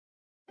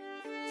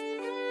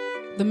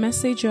The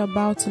message you're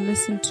about to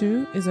listen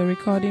to is a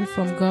recording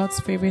from God's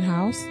favorite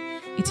house.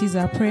 It is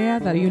our prayer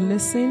that you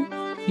listen,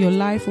 your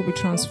life will be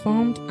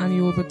transformed, and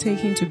you will be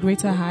taken to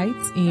greater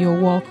heights in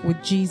your walk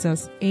with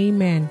Jesus.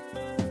 Amen.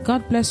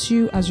 God bless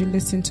you as you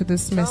listen to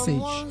this message.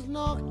 Someone's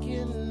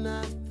knocking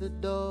at the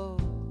door.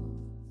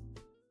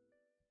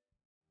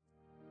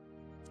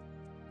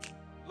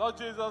 Lord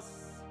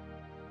Jesus,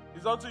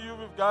 it's unto you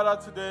we've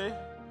gathered today.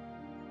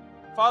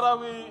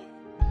 Father, we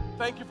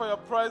thank you for your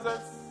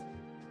presence.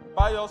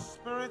 By your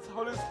Spirit,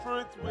 Holy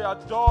Spirit, we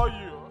adore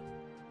you.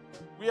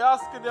 We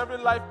ask in every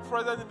life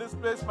present in this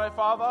place, my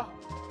Father,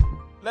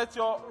 let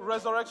your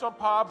resurrection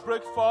power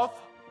break forth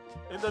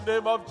in the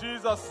name of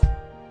Jesus.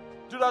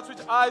 Do that which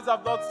eyes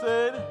have not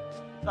seen,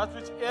 that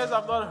which ears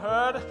have not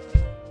heard,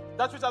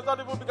 that which has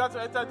not even begun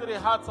to enter into the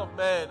hearts of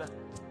men.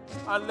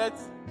 And let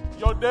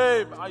your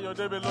name and your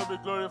name alone be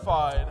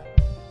glorified.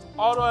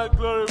 Honor and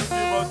glory we give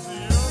unto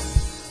you.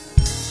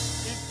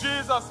 In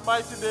Jesus'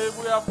 mighty name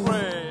we have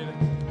prayed.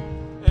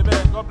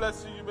 Amen. God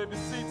bless you. You may be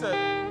seated.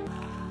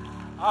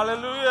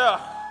 Hallelujah.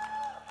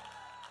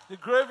 The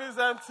grave is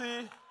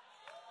empty.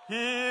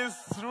 He is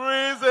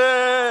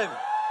risen.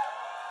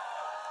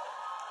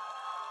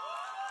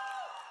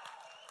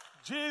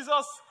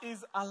 Jesus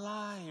is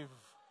alive.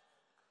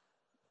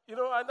 You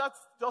know, and that's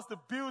just the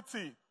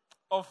beauty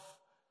of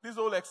this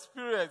whole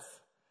experience,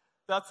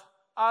 that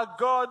our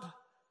God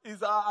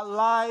is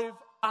alive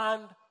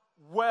and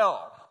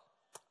well.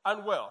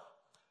 And well.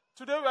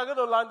 Today we are going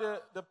to land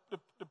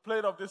the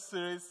plane of this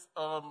series,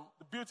 The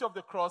Beauty of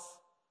the Cross.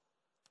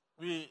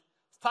 We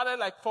started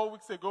like 4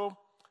 weeks ago,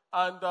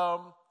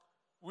 and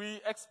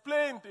we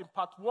explained in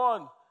part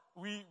 1,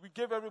 we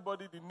gave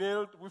everybody the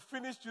nail. We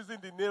finished using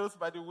the nails,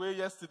 by the way,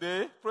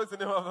 yesterday. Praise the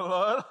name of the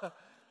Lord.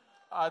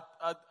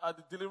 at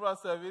the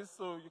deliverance service,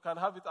 so you can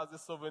have it as a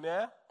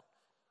souvenir.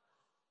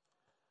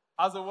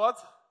 As a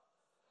what?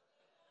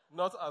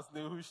 Not as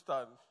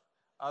Nehushtan,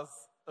 as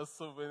a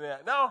souvenir.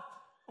 Now,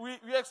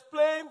 we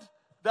explained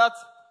that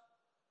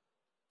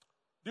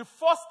the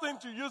first thing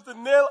to use the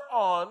nail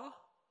on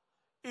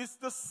is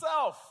the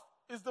self,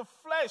 is the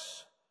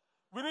flesh.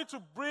 We need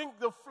to bring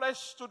the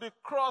flesh to the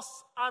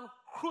cross and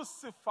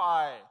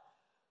crucify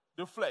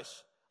the flesh.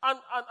 And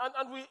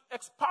we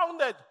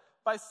expounded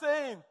by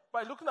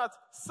looking at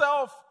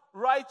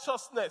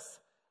self-righteousness.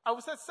 And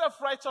we said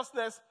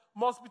self-righteousness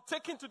must be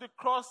taken to the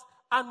cross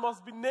and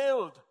must be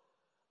nailed.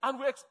 And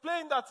we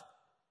explained that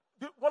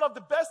one of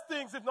the best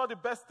things, if not the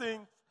best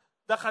thing,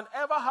 that can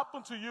ever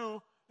happen to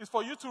you is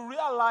for you to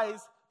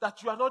realize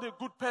that you are not a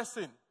good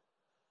person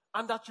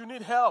and that you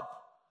need help.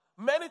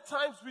 Many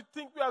times we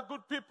think we are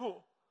good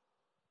people,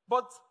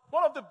 but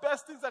one of the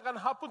best things that can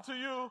happen to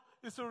you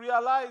is to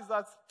realize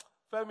that,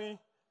 Femi,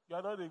 you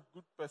are not a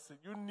good person.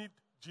 You need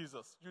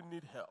Jesus. You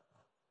need help.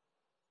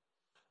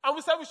 And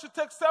we said we should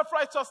take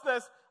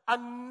self-righteousness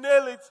and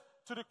nail it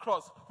to the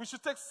cross. We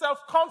should take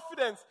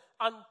self-confidence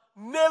and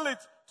nail it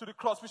to the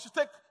cross. We should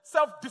take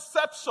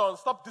self-deception,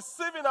 stop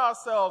deceiving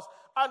ourselves,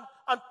 and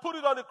put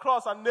it on the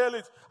cross and nail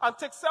it. And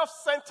take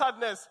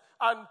self-centeredness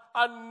and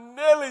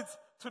nail it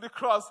to the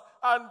cross.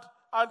 And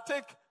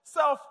take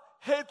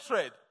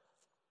self-hatred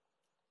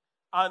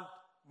and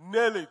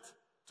nail it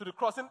to the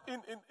cross. And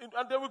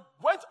then we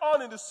went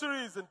on in the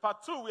series in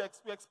part 2. We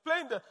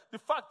explained the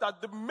fact that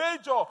the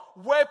major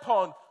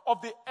weapon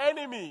of the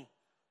enemy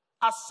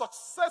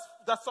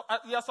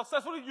he has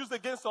successfully used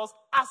against us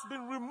has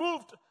been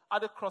removed at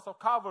the cross of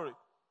Calvary.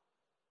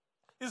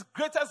 His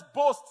greatest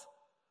boast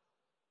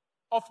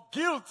of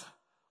guilt,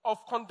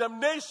 of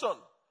condemnation,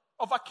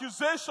 of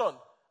accusation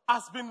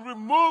has been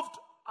removed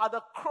at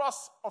the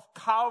cross of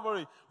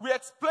Calvary. We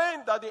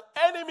explained that the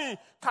enemy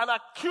can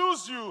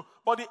accuse you,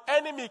 but the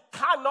enemy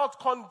cannot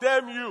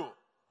condemn you.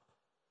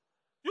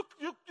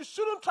 You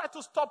shouldn't try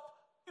to stop.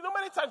 You know,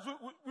 many times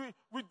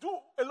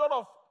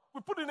we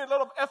put in a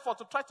lot of effort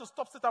to try to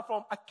stop Satan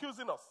from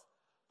accusing us.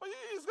 But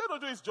he's going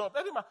to do his job.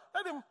 Let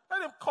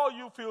him call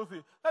you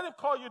filthy. Let him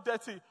call you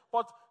dirty.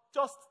 But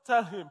just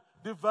tell him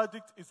the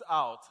verdict is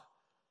out.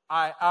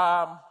 I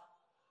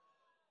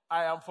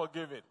am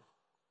forgiven.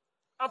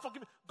 I'm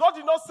forgiven. God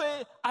did not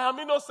say, I am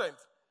innocent.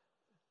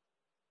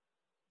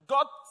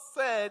 God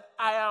said,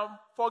 I am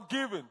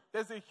forgiven.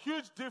 There's a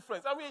huge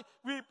difference. And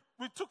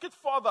we took it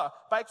further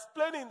by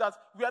explaining that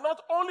we are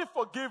not only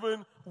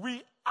forgiven,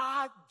 we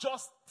are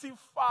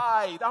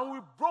justified. And we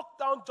broke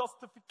down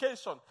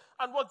justification.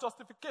 And what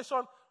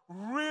justification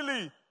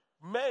really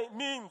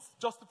means.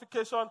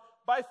 Justification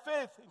by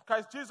faith in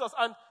Christ Jesus.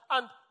 And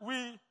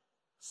we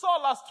saw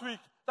last week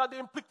that the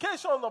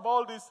implication of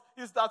all this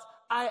is that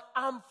I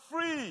am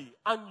free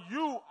and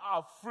you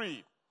are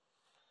free.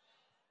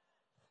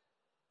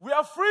 We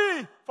are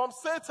free from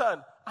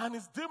Satan and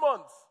his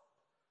demons.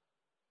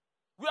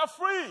 We are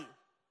free.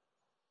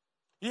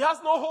 He has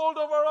no hold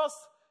over us.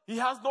 He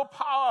has no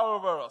power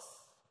over us.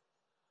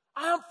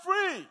 I am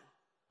free.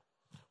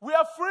 We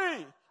are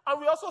free. And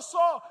we also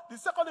saw the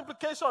second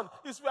implication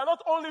is we are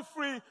not only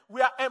free,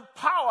 we are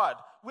empowered.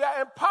 We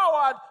are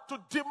empowered to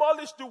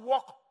demolish the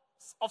work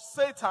of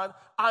Satan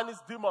and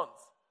his demons.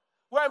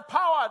 We're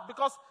empowered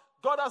because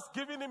God has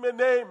given him a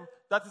name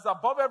that is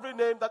above every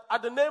name, that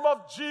at the name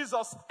of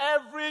Jesus,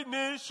 every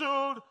knee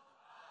should,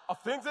 of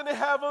things in the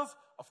heavens,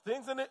 of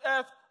things in the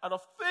earth, and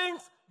of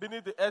things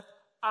beneath the earth,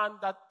 and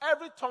that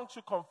every tongue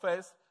should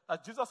confess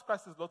that Jesus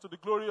Christ is Lord, to the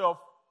glory of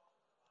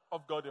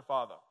God the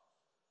Father.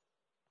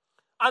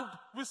 And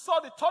we saw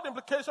the third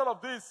implication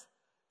of this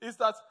is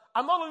that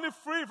I'm not only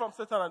free from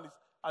Satan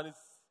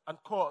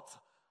and court,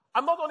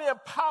 I'm not only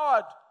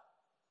empowered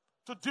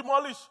to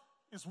demolish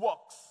his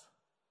works,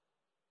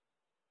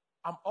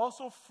 I'm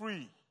also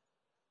free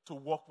to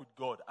walk with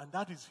God, and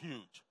that is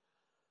huge.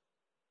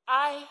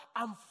 I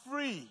am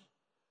free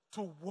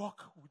to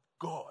walk with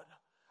God.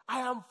 I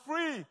am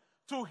free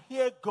to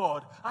hear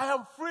God. I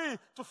am free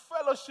to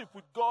fellowship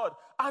with God.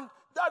 And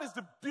that is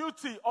the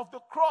beauty of the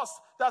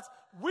cross, that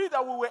we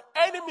were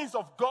enemies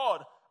of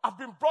God have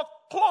been brought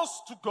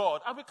close to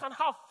God, and we can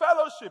have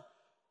fellowship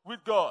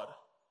with God.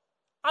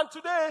 And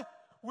today,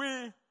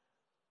 we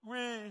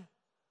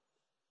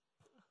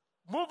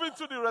move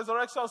into the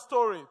resurrection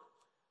story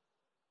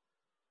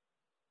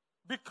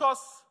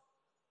because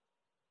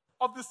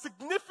of the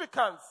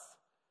significance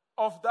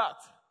of that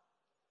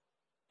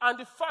and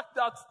the fact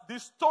that the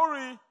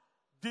story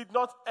did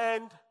not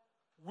end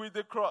with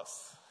the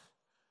cross.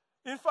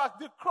 In fact,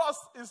 the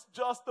cross is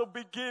just the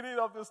beginning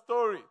of the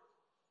story.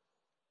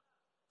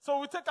 So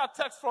we take our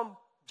text from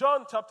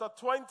John chapter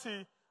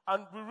 20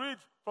 and we read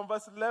from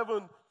verse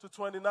 11 to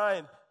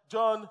 29.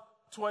 John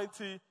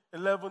 20,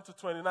 11 to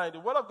 29. The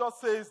Word of God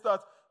says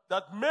that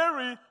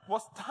Mary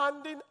was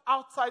standing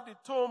outside the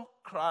tomb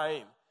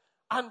crying.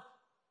 And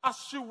as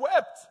she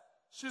wept,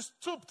 she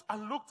stooped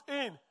and looked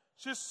in.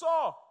 She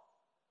saw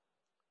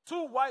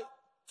two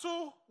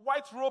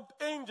white-robed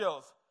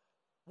angels,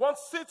 one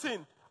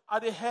sitting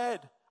at the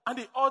head and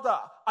the other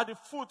at the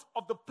foot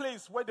of the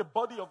place where the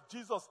body of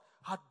Jesus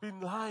had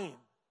been lying.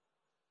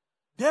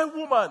 "Dear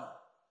woman,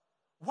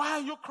 why are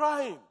you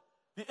crying?"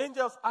 the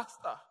angels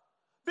asked her.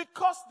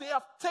 "Because they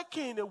have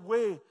taken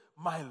away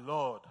my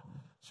Lord,"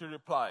 she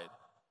replied.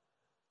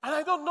 "And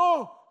I don't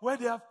know where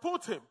they have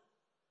put him."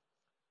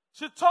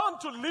 She turned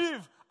to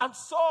leave and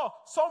saw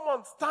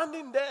someone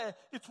standing there.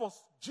 It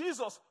was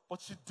Jesus,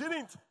 but she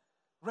didn't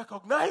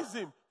recognize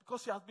him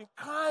because she had been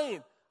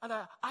crying and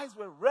her eyes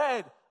were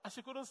red and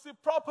she couldn't see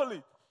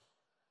properly.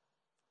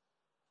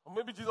 Or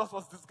maybe Jesus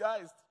was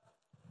disguised.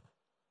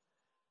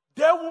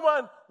 "Dear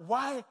woman,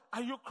 why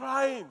are you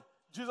crying?"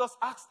 Jesus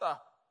asked her.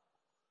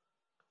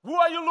 "Who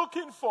are you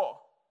looking for?"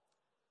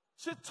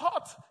 She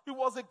thought he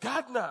was a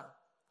gardener.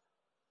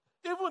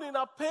 Even in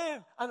her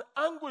pain and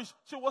anguish,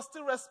 she was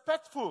still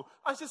respectful.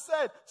 And she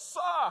said,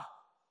 "Sir,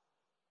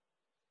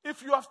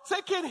 if you have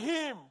taken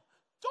him,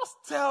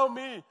 just tell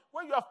me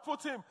where you have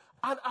put him,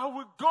 and I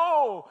will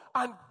go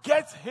and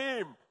get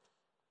him."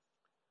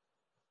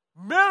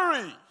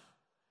 "Mary,"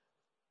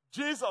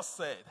 Jesus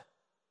said.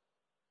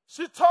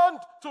 She turned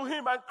to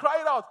him and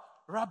cried out,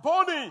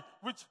 "Rabboni,"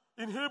 which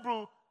in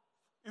Hebrew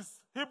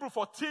is Hebrew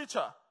for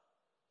teacher.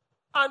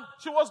 And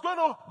she was going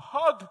to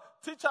hug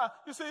teacher.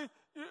 You see,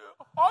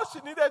 all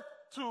she needed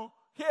to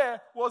hear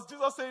was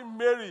Jesus saying,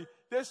 "Mary."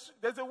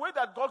 There's a way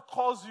that God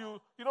calls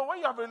you. You know, when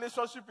you have a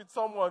relationship with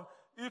someone,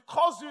 he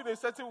calls you in a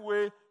certain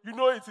way, you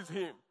know it is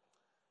him.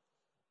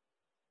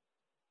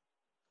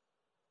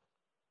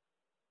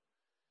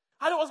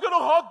 And he was going to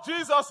hug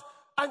Jesus,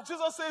 and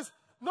Jesus says,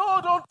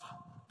 "No,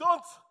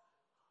 don't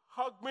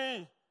hug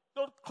me.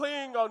 Don't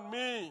cling on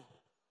me."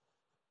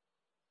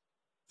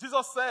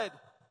 Jesus said,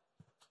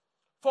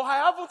 "For I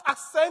haven't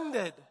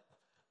ascended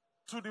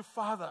to the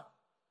Father,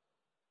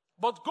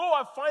 but go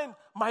and find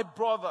my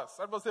brothers."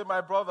 Everybody say,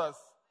 "My brothers."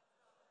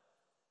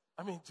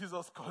 I mean,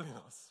 Jesus calling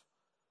us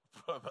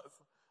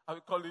brothers. I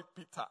will call it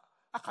Peter.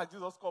 How can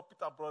Jesus call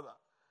Peter brother?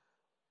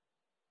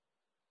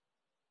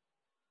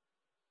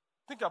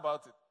 Think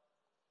about it.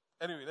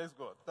 Anyway, let's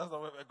go. That's not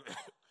where we're going.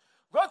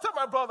 "Go and tell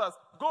my brothers.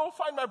 Go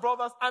find my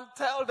brothers and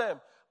tell them,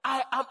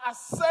 I am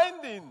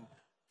ascending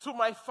to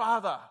my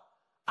Father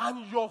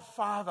and your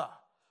Father,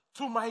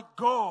 to my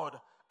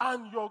God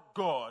and your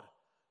God."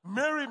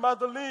 Mary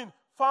Magdalene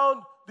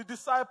found the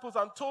disciples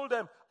and told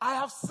them, "I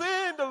have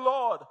seen the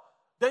Lord."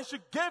 Then she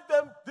gave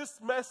them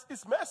his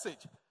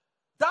message.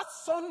 That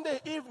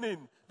Sunday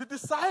evening, the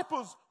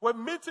disciples were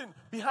meeting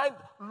behind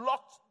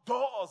locked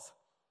doors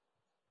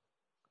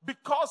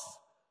because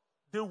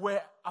they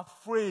were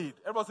afraid.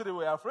 Everybody say they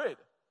were afraid.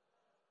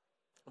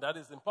 That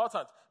is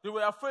important. They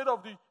were afraid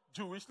of the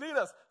Jewish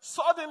leaders.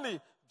 Suddenly,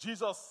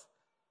 Jesus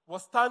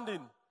was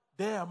standing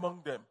there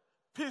among them.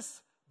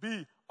 "Peace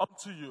be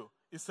unto you,"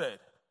 he said.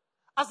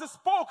 As he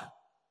spoke,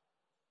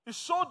 he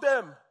showed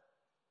them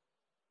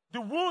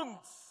the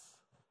wounds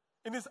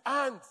in his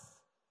hands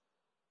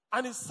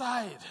and his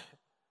side.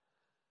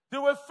 They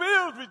were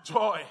filled with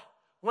joy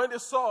when they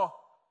saw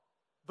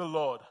the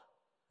Lord.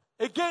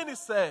 Again he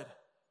said,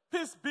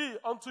 "Peace be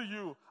unto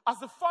you. As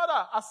the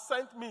Father has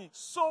sent me,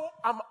 so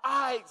am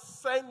I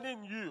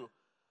sending you."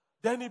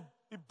 Then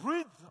he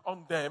breathed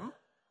on them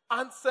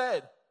and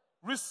said,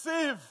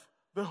 "Receive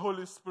the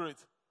Holy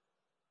Spirit.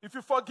 If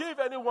you forgive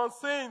anyone's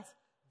sins,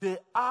 they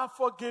are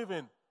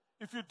forgiven.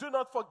 If you do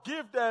not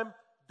forgive them,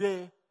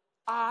 they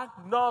are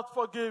not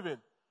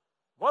forgiven.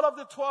 One of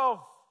the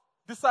 12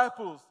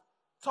 disciples,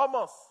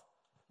 Thomas,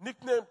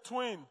 nicknamed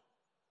Twin,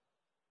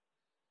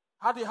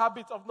 had the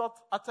habit of not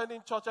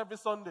attending church every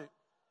Sunday.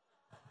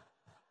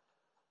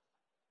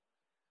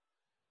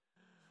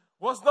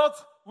 Was not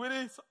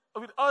with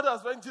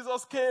others when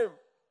Jesus came.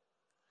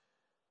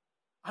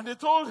 And they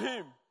told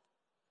him,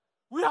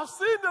 "We have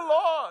seen the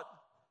Lord."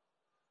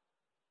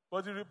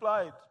 But he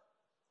replied,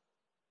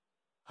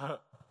 I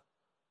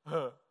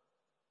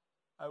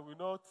will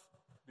not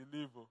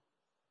believe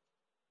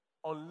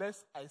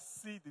unless I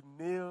see the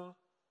nail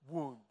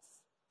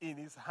wounds in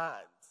his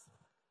hands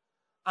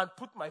and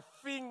put my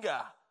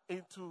finger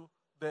into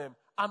them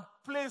and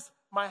place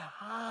my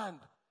hand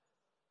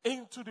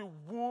into the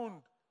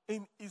wound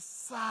in his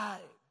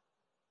side.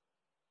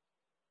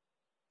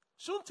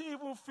 Shouldn't he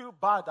even feel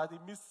bad that he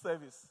missed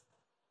service?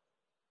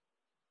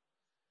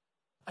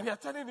 And you're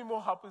telling him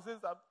more happy. He says,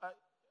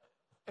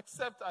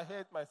 except I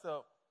hate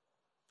myself.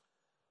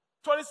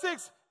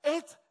 26,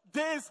 8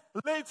 days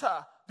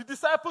later, the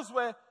disciples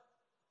were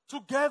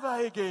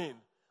together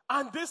again.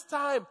 And this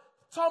time,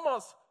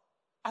 Thomas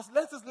has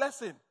learned his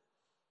lesson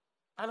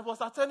and was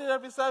attending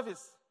every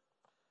service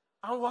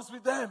and was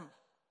with them.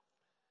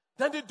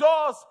 Then the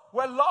doors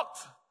were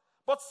locked.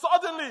 But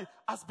suddenly,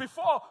 as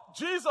before,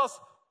 Jesus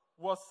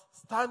was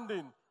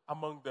standing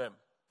among them.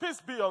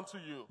 "Peace be unto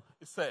you,"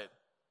 he said.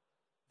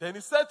 Then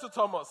he said to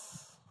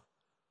Thomas,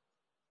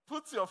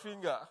 "Put your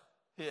finger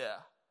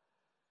here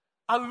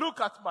and look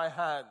at my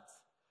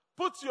hands.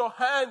 Put your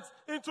hands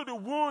into the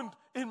wound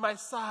in my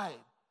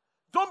side.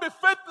 Don't be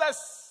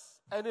faithless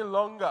any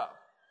longer."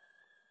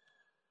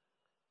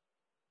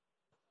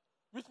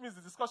 Which means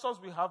the discussions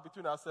we have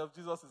between ourselves,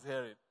 Jesus is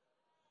hearing.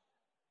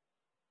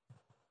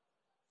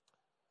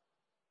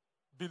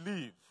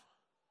 Believe.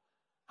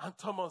 And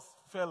Thomas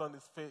fell on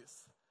his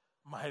face.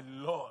 "My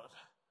Lord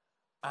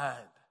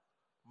and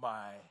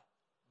my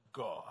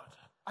God."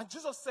 And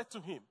Jesus said to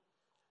him,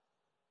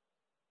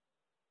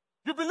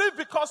 "You believe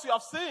because you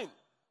have seen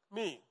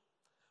me.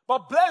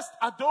 But blessed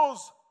are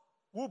those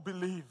who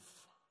believe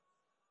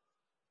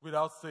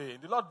without seeing."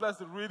 The Lord bless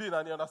the reading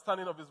and the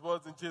understanding of his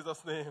words in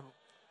Jesus' name.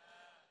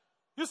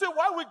 You see,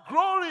 while we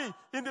glory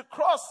in the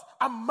cross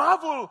and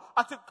marvel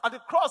at the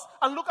cross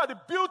and look at the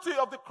beauty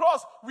of the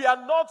cross, we are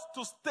not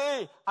to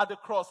stay at the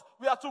cross.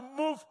 We are to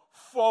move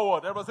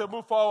forward. Everybody say,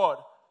 move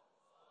forward.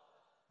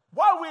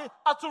 While we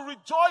are to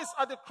rejoice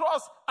at the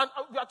cross and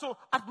we are to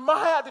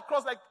admire the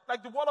cross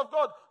like the word of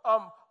God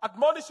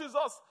admonishes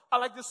us,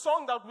 and like the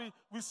song that we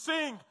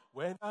sing,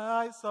 "When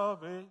I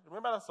survey,"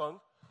 remember that song?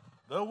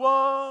 "The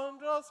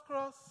wondrous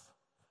cross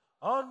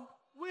on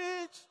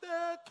which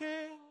the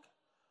King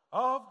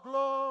of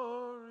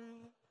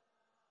glory,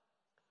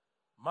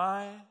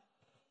 I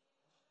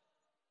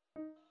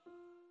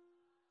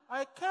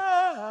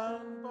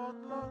can but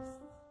lust,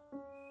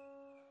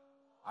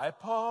 I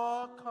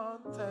pour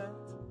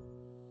content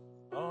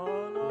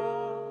on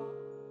all,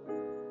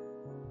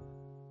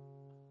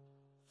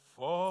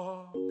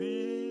 for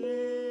be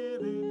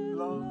it in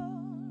love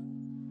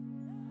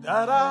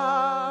that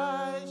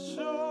I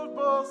should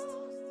boast,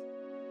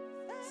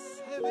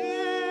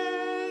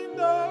 saving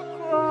the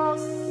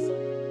cross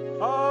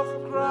of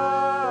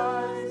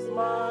Christ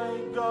my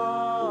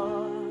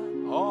God.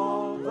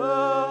 All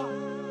the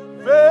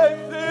vain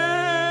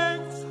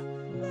things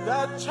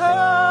that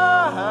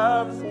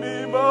charms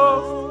me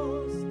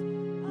most,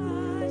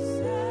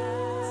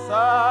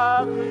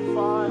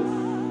 sacrifice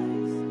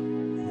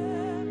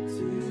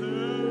to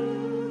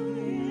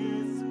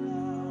his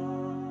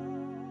God.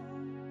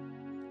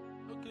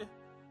 Okay.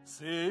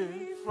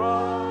 See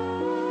from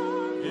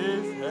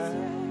his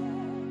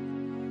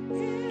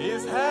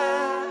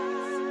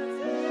hand,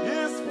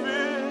 his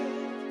feet,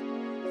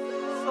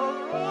 so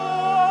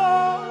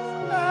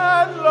rose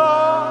and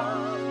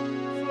love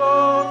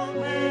flows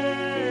me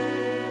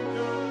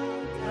to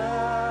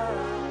death.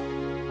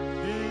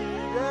 The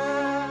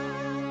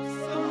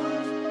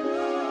answers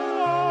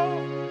love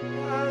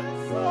and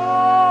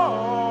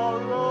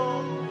sorrow,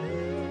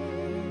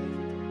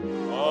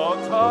 all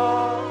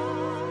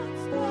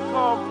tongues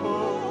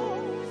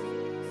compose,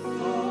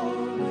 so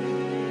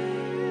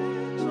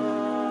rich a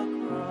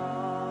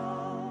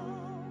crown.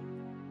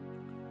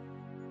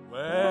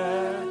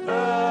 Where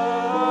the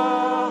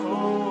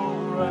whole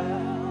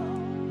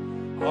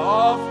realm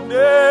of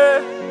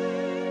nature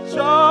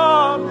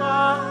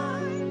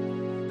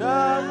mine,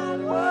 that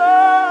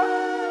world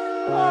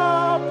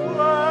of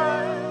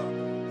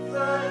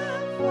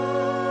present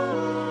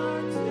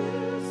words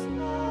is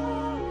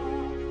known.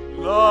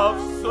 Love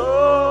so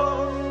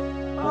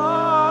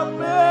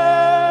amazing,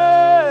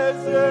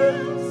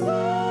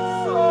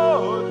 so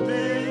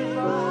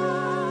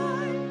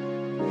divine,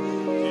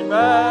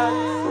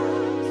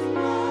 demands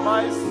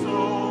my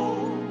soul,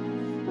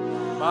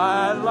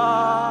 my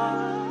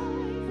life,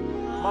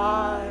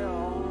 my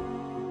own.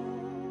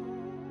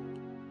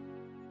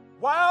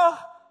 While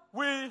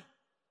we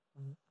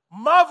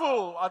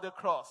marvel at the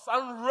cross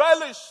and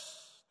relish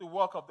the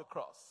work of the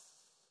cross,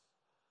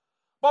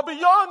 But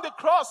beyond the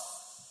cross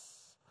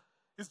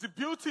is the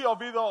beauty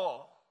of it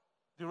all,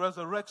 the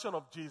resurrection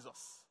of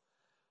Jesus.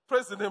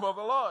 Praise the name of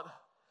the Lord.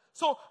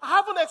 So,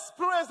 having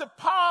experienced the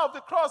power of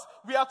the cross,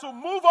 we are to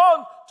move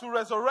on to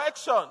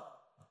resurrection.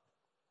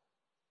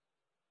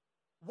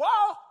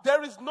 While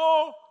there is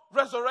no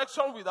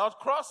resurrection without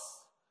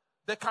cross,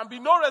 there can be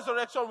no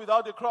resurrection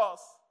without the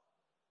cross.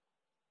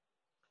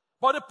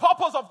 But the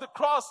purpose of the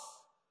cross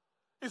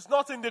is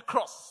not in the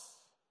cross.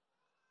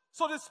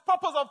 So this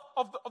purpose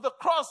of the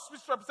cross, which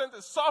represents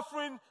the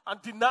suffering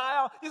and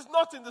denial, is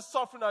not in the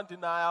suffering and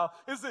denial.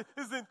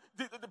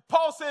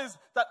 Paul says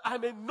that I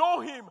may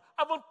know him,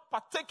 having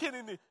partaken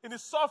in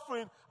his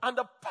suffering and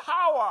the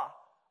power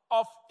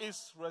of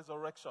his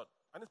resurrection.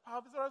 And his power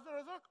of his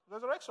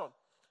resurrection.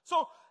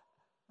 So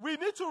we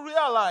need to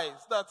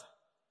realize that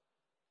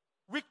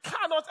we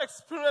cannot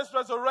experience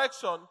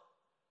resurrection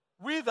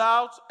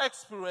without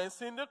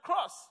experiencing the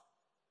cross.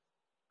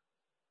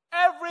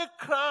 Every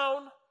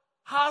crown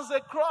has a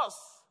cross.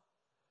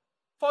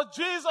 For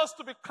Jesus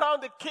to be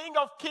crowned the King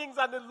of Kings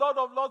and the Lord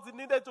of Lords, he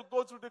needed to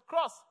go through the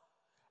cross.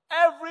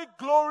 Every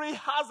glory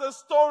has a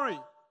story.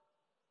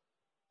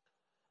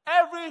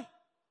 Every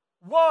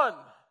one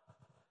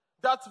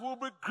that will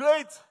be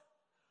great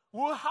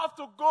will have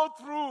to go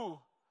through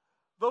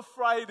the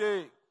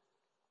Friday.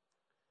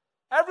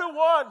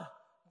 Everyone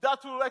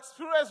that will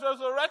experience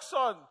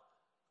resurrection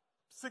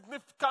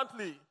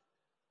significantly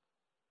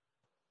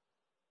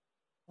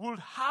will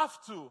have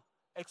to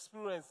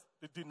experience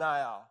the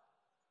denial,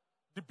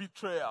 the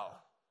betrayal,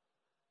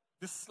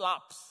 the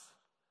slaps,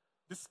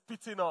 the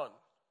spitting on,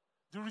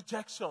 the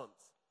rejections.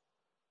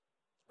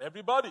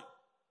 Everybody.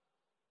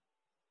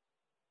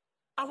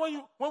 And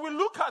when we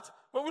look at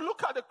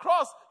the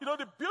cross,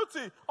 the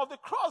beauty of the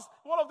cross,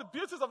 one of the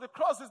beauties of the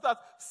cross is that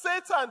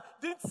Satan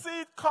didn't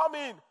see it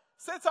coming.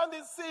 Satan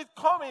didn't see it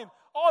coming.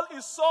 All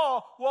he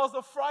saw was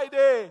the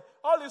Friday.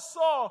 All he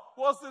saw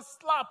was the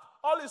slap.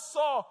 All he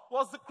saw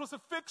was the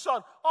crucifixion.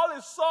 All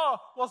he saw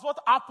was what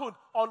happened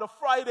on the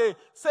Friday.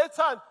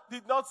 Satan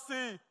did not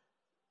see.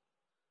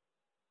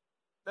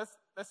 Let's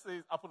say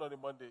it happened on a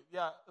Monday.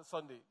 Yeah, a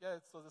Sunday. Yeah,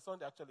 it was a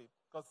Sunday actually,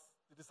 because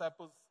the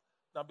disciples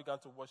now began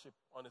to worship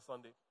on a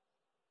Sunday,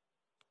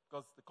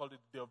 because they called it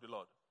the Day of the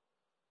Lord.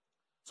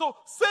 So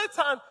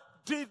Satan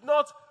did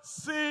not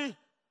see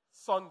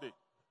Sunday.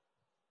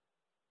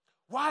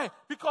 Why?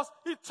 Because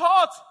he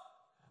thought,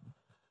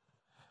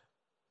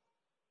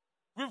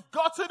 we've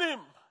gotten him.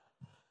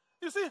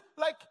 You see,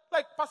 like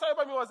Pastor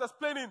Ebami was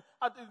explaining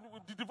at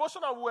the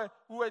devotional,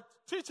 we were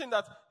teaching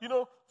that,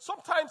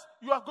 sometimes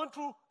you are going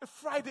through a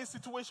Friday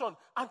situation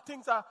and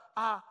things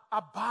are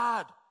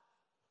bad.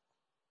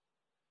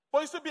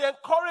 But you should be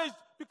encouraged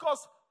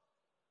because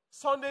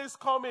Sunday is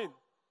coming.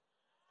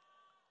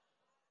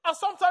 And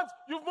sometimes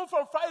you've moved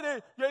from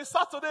Friday, you're in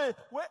Saturday,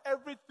 where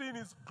everything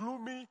is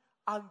gloomy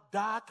and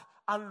dark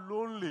and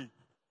lonely.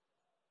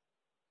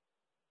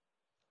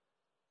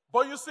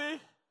 But you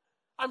see,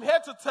 I'm here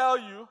to tell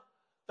you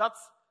that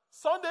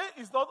Sunday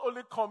is not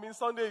only coming,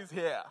 Sunday is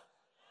here.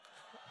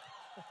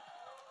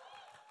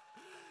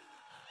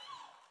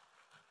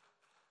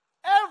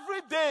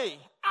 Every day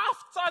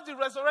after the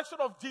resurrection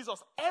of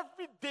Jesus,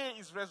 every day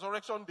is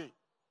resurrection day.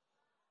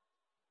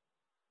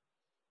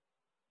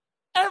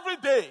 Every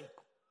day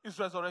is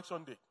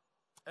resurrection day.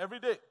 Every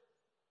day.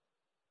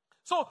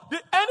 So the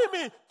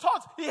enemy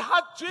thought he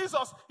had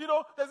Jesus.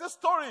 There's a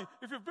story.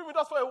 If you've been with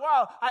us for a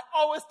while, I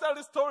always tell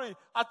this story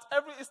at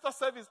every Easter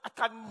service. I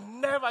can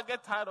never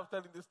get tired of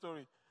telling this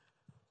story.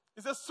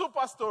 It's a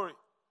super story.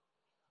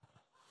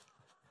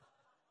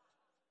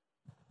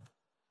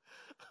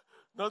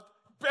 Not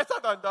better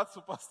than that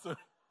super story.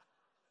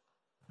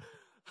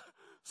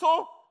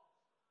 So,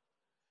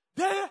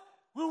 there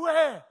we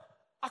were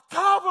at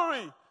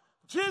Calvary.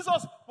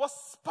 Jesus was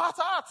spat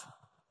at.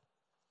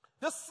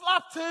 They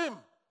slapped him.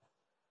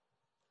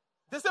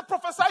 They said,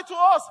 prophesy to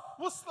us.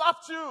 Who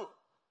slapped you?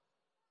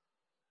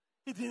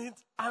 He didn't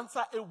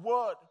answer a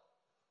word.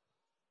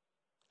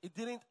 He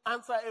didn't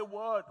answer a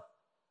word.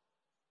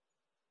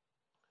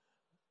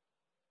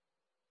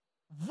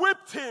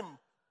 Whipped him.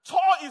 Tore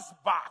his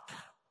back.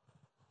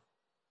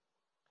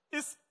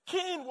 His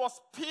skin was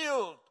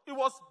peeled. He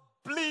was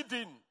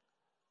bleeding.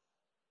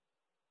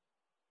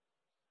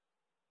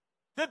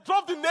 They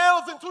drove the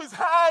nails into his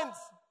hands.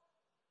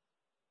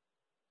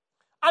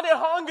 And they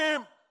hung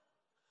him.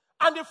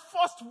 And the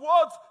first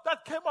words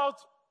that came out,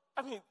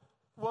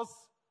 was,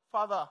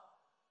 Father,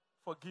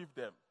 forgive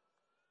them.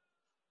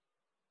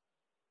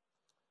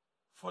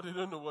 For they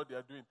don't know what they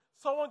are doing.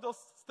 Someone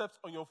just steps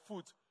on your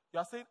foot. You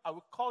are saying, I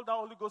will call down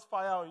Holy Ghost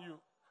fire on you.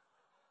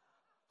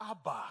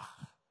 Abba.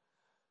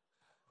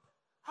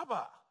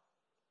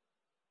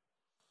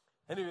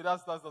 Anyway,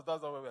 that's not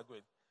where we are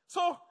going.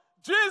 So,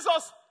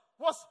 Jesus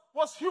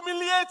was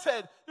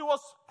humiliated. He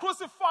was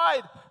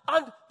crucified.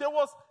 And there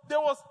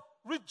was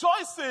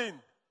rejoicing.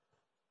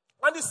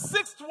 And the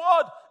sixth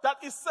word that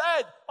he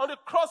said on the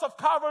cross of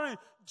Calvary,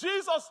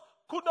 Jesus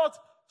could not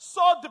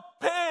saw the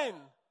pain.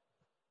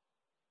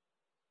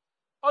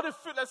 Or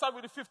let's start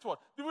with the fifth word.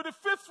 With the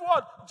fifth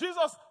word,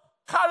 Jesus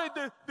carried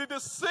the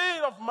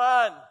sin of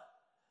man,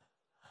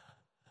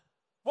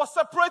 was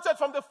separated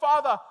from the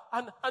Father.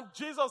 And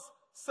Jesus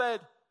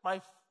said,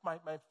 my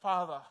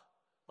Father,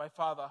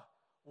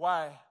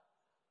 why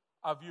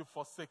have you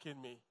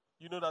forsaken me?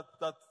 You know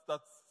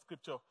that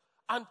scripture.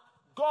 And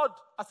God,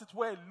 as it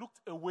were, looked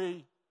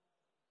away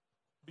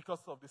because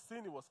of the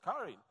sin he was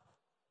carrying.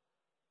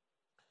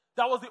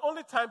 That was the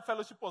only time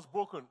fellowship was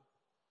broken.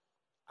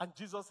 And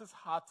Jesus'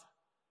 heart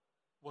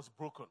was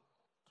broken.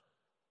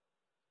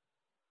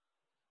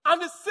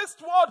 And the sixth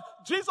word,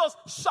 Jesus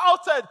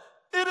shouted,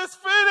 "It is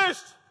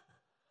finished."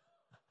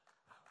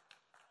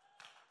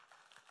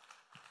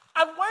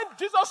 And when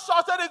Jesus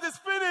shouted, "It is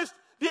finished,"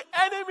 the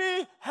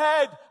enemy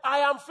heard, "I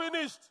am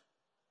finished."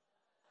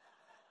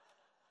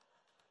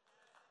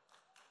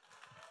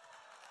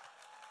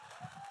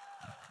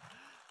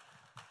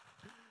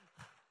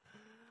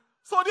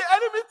 So the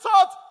enemy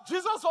thought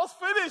Jesus was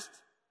finished.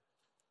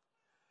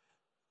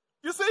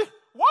 You see,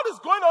 what is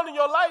going on in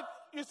your life?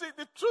 You see,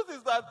 the truth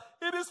is that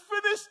 "it is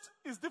finished"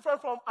 is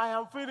different from "I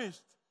am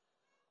finished."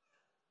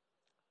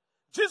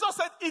 Jesus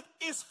said, "It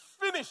is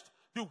finished."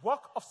 The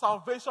work of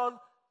salvation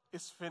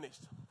is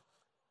finished.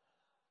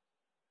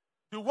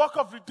 The work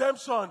of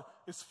redemption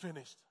is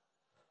finished.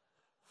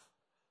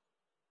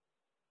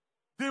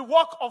 The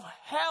work of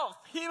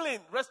health,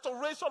 healing,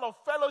 restoration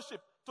of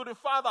fellowship to the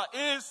Father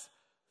is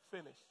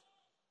finished.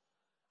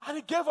 And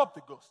he gave up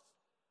the ghost.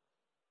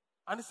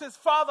 And he says,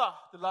 "Father,"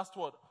 the last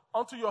word,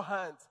 "unto your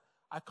hands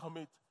I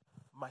commit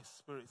my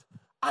spirit."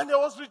 And there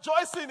was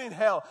rejoicing in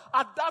hell.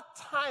 At that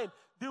time,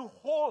 the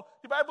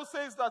Bible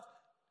says that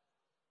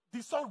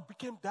the sun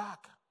became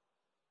dark.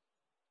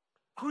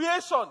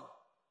 Creation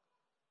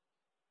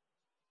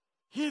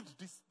hid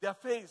their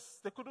face.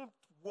 They couldn't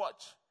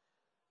watch.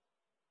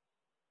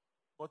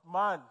 But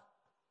man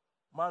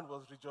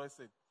was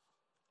rejoicing.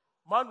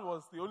 Man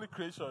was the only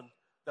creation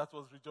that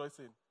was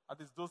rejoicing. At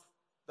least those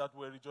that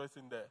were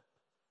rejoicing there.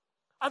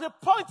 And the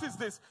point is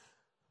this: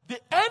 the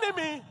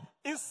enemy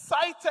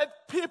incited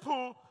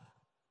people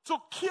to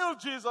kill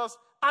Jesus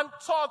and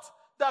thought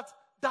that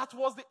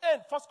was the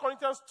end. 1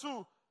 Corinthians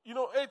 2,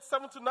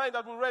 8:7-9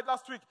 that we read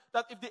last week,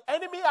 that if the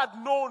enemy had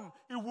known,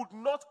 he would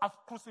not have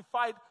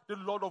crucified the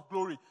Lord of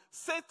glory.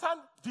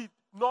 Satan did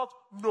not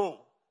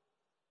know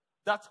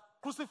that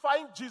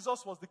crucifying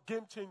Jesus was the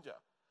game changer.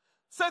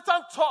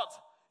 Satan thought,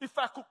 if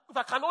I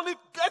can only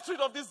get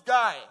rid of this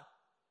guy.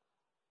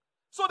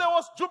 So there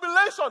was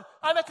jubilation,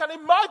 and I can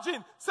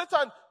imagine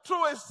Satan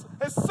threw a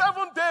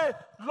 7-day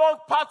long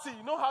party.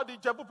 You know how the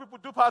Jebu people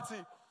do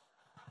party?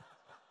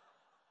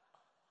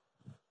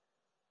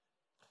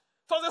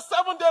 It was a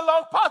 7-day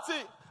long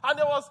party, and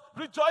there was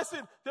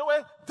rejoicing. They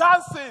were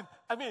dancing.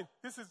 I mean,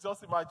 this is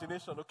just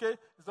imagination, okay?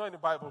 It's not in the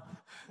Bible.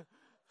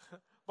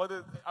 But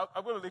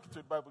I'm going to link it to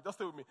the Bible. Just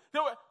stay with me.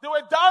 They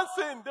were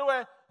dancing. They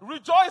were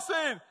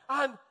rejoicing.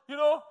 And,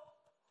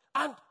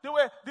 and they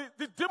were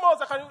the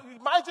demons. I can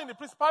imagine the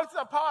principalities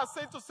and powers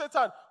saying to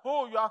Satan,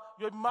 "Oh,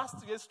 you're a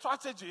master, you're a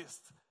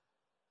strategist."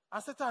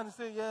 And Satan is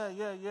saying,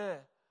 yeah.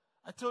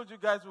 I told you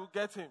guys we'll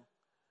get him.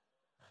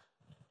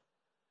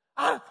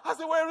 And as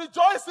they were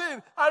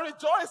rejoicing, and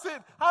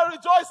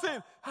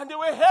they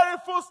were hearing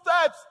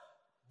footsteps,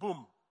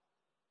 boom,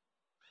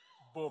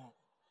 boom,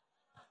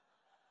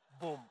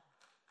 boom,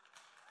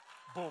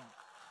 boom.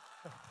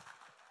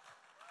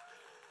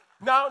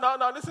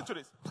 Now, listen to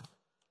this.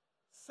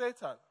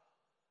 Satan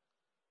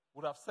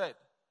would have said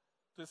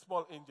to a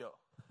small angel,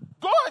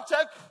 "Go and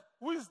check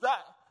who is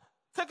that.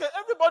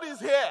 Everybody is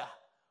here.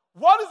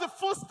 What is the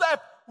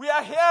footstep we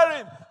are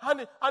hearing?"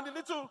 And the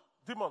little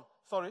demon,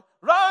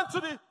 ran to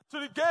the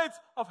gates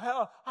of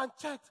hell and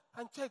checked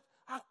and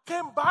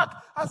came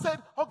back and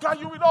said, "Oh God,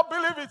 you will not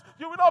believe it.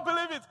 You will not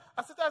believe it."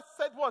 And Satan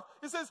said what?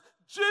 He says,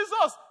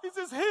 "Jesus, it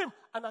is him."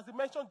 And as he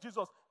mentioned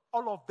Jesus,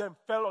 all of them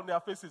fell on their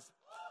faces.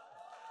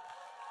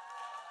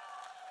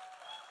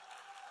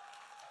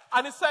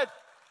 And he said,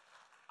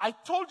 "I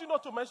told you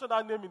not to mention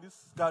that name in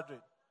this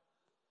gathering."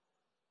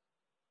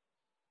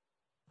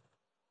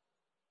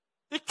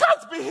 It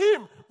can't be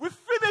him. We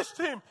finished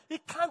him.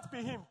 It can't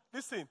be him.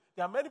 Listen,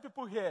 there are many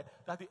people here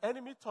that the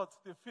enemy thought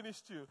they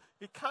finished you.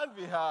 It can't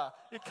be her.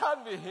 It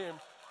can't be him.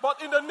 But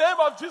in the name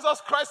of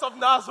Jesus Christ of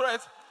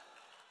Nazareth,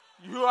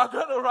 you are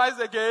going to rise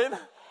again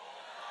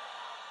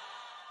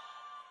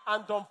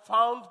and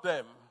dumbfound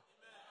them.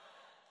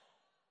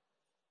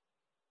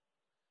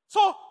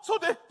 So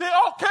they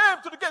all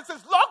came to the gate. It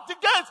says, "Lock the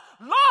gate,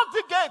 lock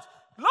the gate,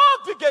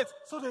 lock the gate."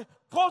 So they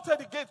bolted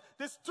the gate.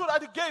 They stood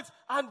at the gate,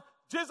 and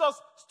Jesus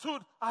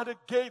stood at the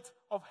gate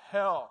of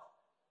hell.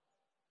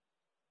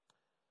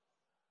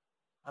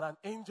 And an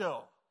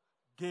angel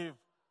gave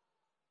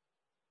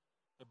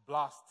a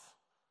blast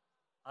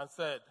and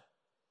said,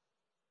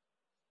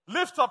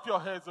 "Lift up your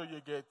heads, O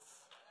ye gates,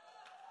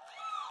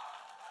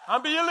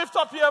 and be ye lift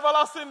up ye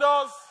everlasting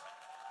doors,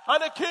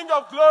 and the King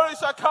of glory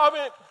shall come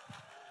in."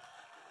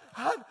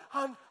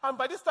 And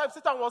by this time,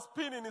 Satan was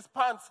peeing in his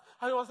pants.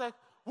 And he was like,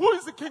 "Who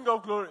is the King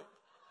of glory?"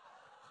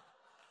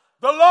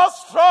 "The Lord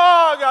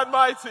strong and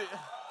mighty.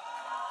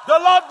 The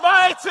Lord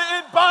mighty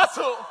in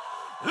battle.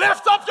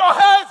 Lift up your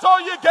heads, all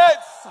ye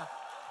gates,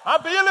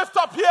 and be ye lift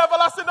up here,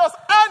 everlasting doors,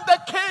 and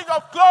the King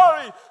of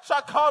glory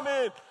shall come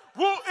in.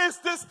 Who is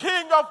this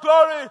King of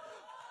glory?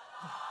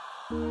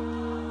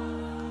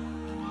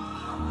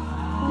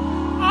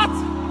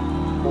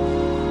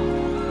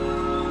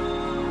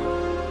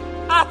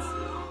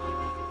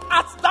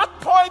 At that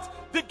point,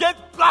 the gate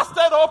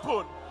blasted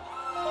open.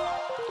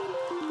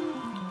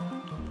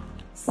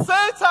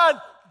 Satan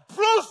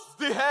bruised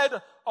the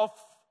head of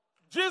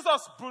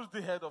Jesus, bruised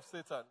the head of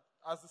Satan,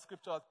 as the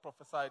scripture has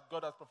prophesied.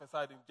 God has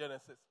prophesied in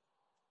Genesis.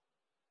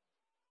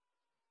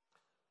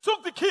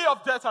 Took the key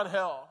of death and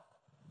hell.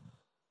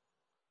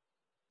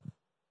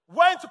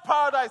 Went to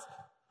paradise.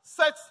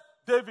 Set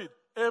David,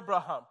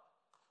 Abraham,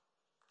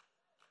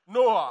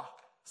 Noah.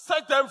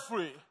 Set them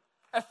free.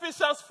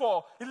 Ephesians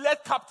 4. He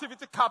led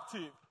captivity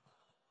captive.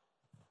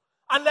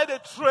 And led a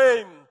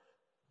train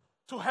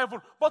to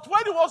heaven. But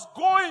when he was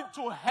going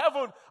to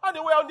heaven, and they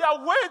were on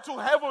their way to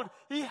heaven,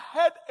 he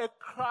heard a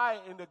cry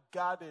in the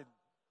garden.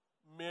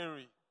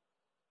 Mary.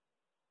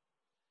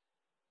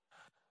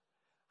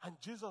 And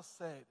Jesus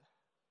said,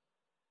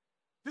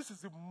 this is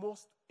the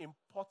most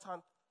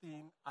important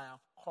thing I have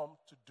come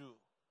to do,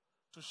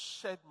 to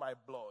shed my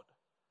blood.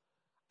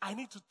 I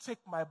need to take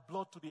my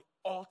blood to the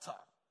altar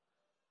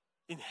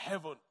in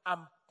heaven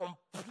and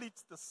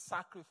complete the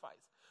sacrifice.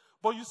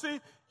 But you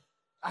see,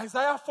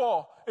 Isaiah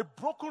 4, a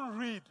broken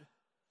reed,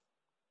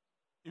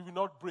 it will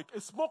not break. A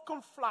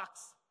smoking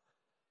flax,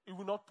 it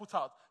will not put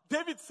out.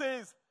 David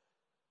says,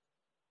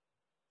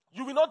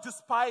 you will not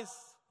despise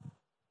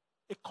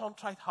a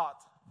contrite heart.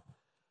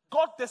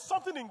 God, there's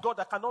something in God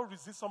that cannot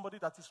resist somebody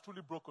that is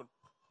truly broken.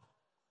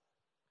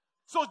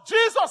 So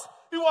Jesus,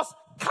 he was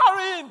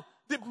carrying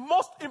the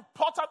most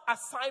important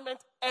assignment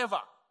ever.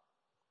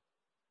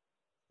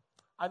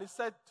 And he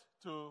said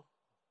to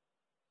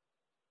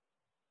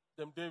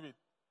them, David,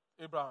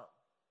 Abraham,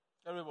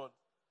 everyone,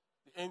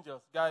 the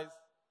angels, guys,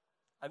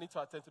 I need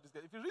to attend to this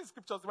guy. If you read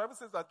scriptures, the Bible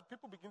says that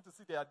people begin to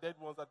see their dead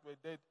ones that were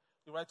dead,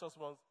 the righteous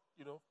ones,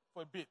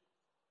 for a bit.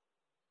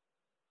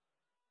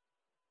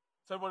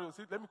 So everybody will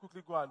say, let me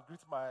quickly go and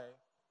greet my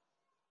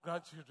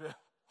grandchildren.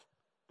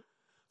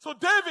 So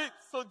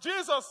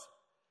Jesus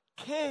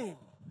came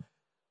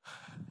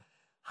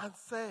and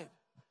said,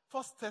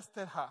 first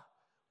tested her,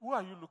 who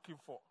are you looking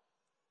for?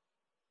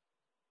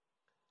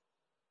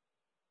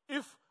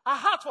 If her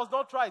heart was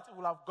not right, it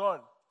would have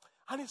gone.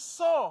 And he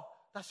saw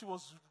that she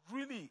was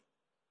really,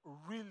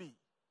 really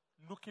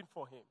looking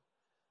for him.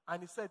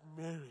 And he said,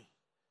 Mary.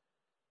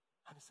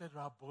 And he said,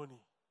 Rabboni.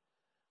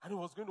 And he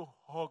was going to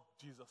hug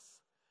Jesus.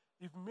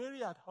 If Mary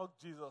had hugged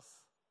Jesus,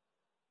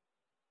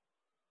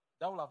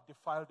 that would have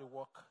defiled the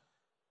work.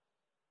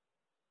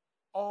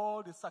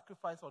 All the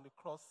sacrifice on the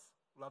cross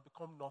would have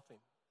become nothing.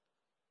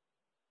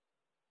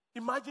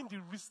 Imagine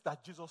the risk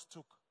that Jesus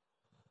took.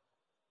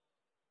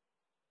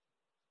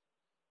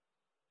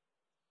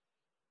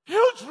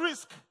 Huge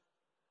risk.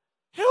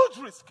 Huge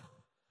risk.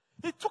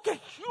 He took a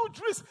huge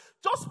risk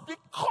just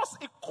because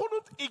he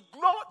couldn't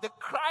ignore the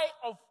cry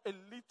of a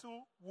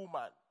little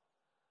woman.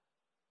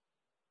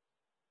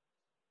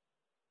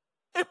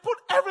 He put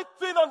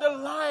everything on the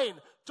line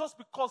just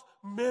because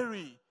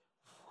Mary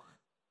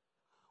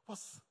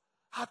was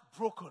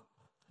heartbroken.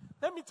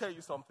 Let me tell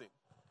you something.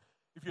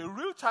 If you're a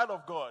real child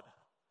of God,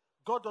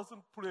 God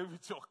doesn't play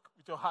with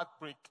your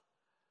heartbreak.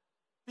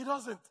 He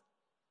doesn't.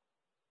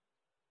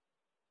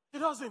 He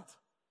doesn't.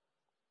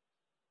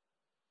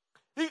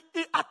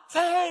 He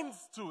attends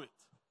to it.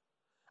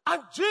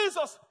 And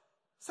Jesus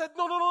said,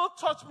 no,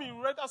 touch me.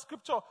 We read that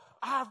scripture.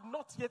 I have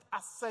not yet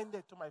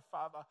ascended to my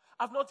Father.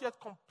 I have not yet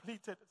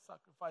completed the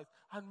sacrifice.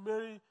 And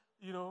Mary,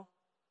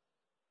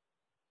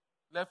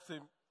 left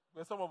him.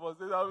 Where some of us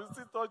said, I will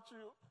still touch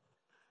you.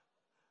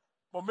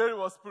 But Mary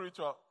was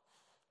spiritual.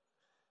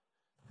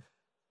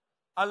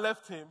 And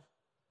left him.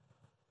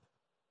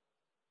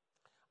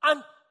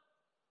 And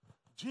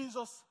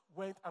Jesus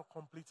went and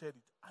completed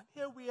it. And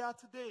here we are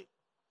today.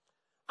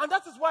 And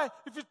that is why,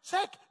 if you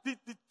check the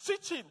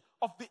teaching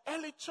of the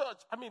early church,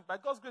 by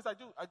God's grace,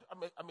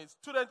 I'm a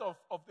student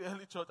of the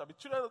early church. I'm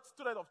a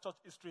student of church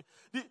history.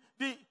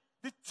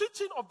 The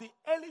teaching of the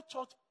early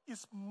church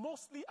is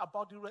mostly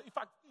about in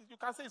fact, you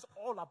can say it's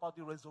all about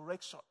the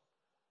resurrection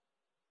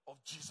of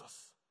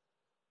Jesus.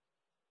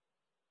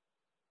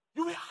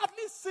 You will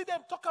hardly see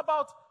them talk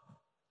about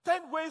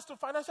 10 ways to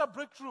financial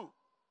breakthrough.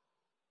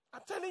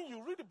 I'm telling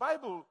you, read the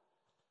Bible.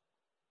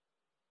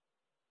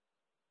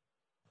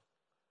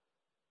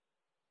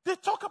 They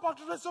talk about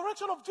the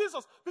resurrection of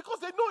Jesus because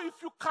they know if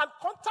you can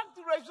contact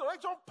the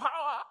resurrection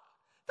power,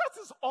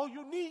 that is all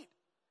you need.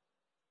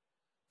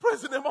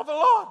 Praise the name of the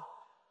Lord.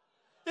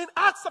 In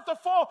Acts chapter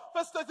 4,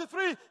 verse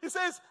 33, it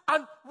says,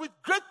 and with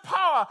great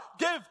power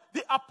gave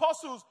the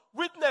apostles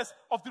witness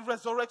of the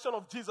resurrection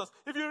of Jesus.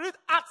 If you read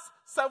Acts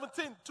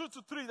 17,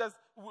 2-3,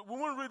 we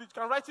won't read it,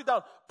 you can write it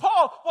down.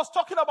 Paul was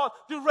talking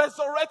about the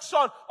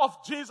resurrection of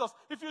Jesus.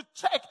 If you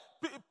check,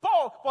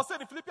 Paul was saying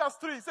in Philippians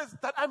 3, he says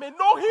that I may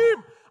know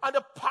him and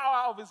the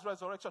power of his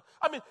resurrection.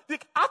 The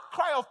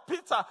outcry of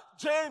Peter,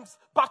 James,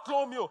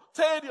 Bartholomew,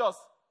 Thaddeus,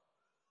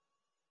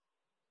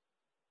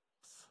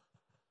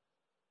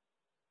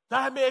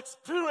 that I may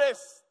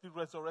experience the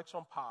resurrection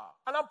power.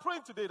 And I'm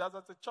praying today that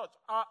as a church,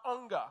 our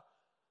hunger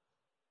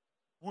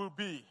will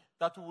be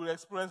that we will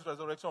experience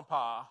resurrection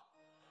power.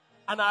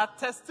 And our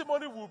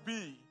testimony will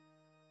be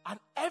an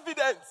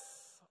evidence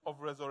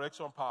of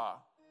resurrection power.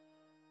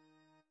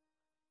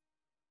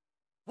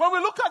 When we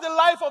look at the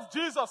life of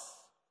Jesus,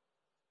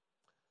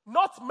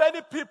 not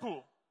many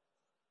people,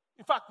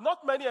 in fact,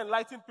 not many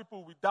enlightened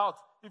people will doubt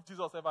if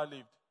Jesus ever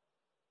lived.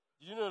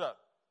 Did you know that?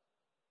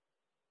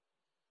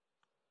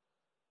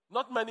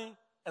 Not many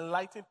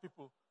enlightened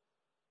people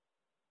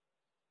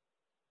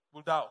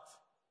will doubt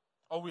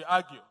or will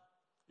argue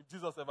if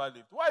Jesus ever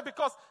lived. Why?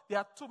 Because there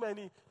are too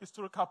many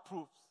historical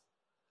proofs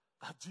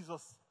that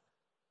Jesus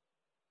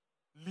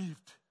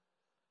lived,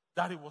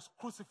 that he was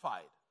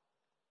crucified.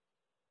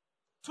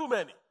 Too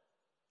many.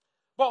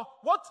 But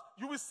what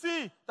you will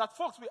see that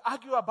folks will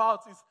argue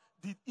about is,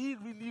 did he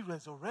really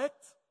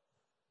resurrect?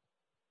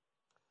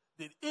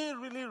 Did he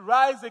really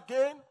rise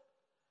again?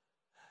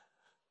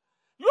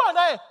 You and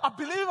I are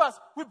believers.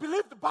 We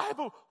believe the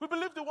Bible. We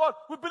believe the word.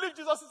 We believe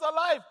Jesus is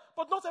alive.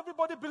 But not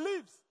everybody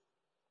believes.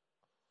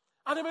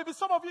 And there may be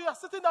some of you are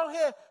sitting down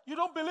here, you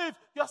don't believe.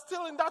 You're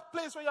still in that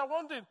place where you're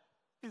wondering,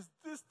 is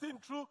this thing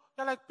true?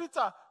 You're like,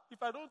 Peter,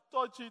 if I don't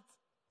touch it,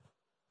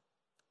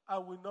 I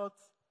will not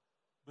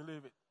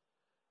believe it.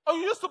 Or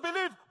you used to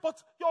believe,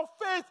 but your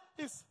faith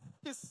is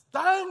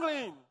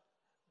dangling.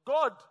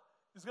 God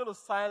is going to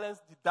silence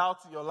the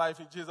doubt in your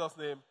life in Jesus'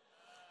 name.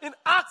 In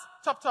Acts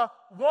chapter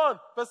 1,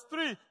 verse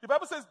 3, the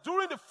Bible says,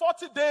 during the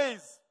 40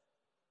 days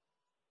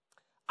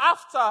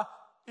after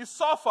he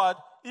suffered,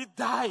 he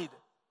died.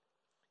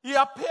 He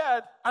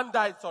appeared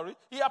to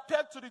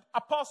the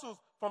apostles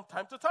from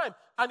time to time.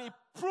 And he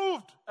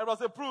proved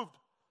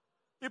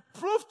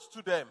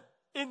to them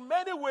in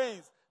many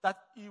ways that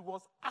he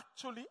was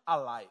actually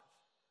alive.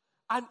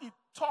 And he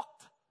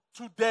talked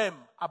to them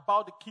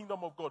about the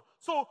kingdom of God.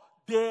 So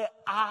there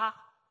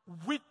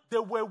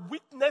were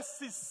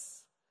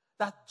witnesses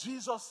that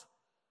Jesus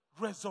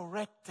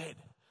resurrected.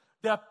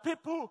 There are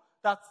people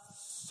that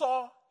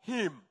saw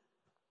him.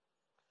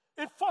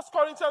 In 1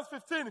 Corinthians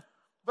 15,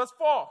 verse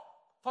 4,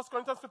 1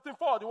 Corinthians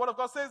 15:4, the word of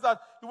God says that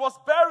he was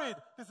buried,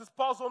 this is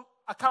Paul's own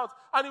account,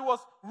 and he was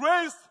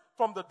raised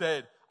from the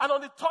dead. And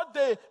on the third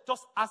day,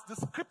 just as the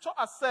scripture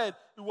has said,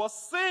 he was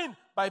seen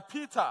by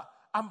Peter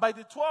and by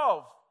the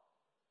 12.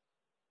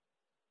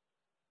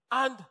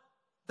 And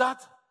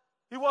that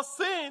he was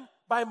seen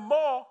by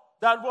more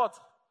than what?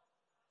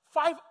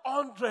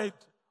 500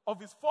 of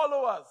his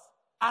followers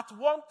at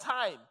one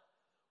time,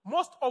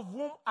 most of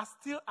whom are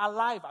still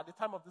alive at the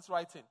time of this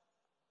writing.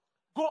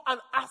 Go and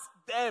ask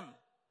them.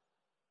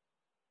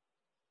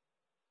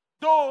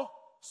 Though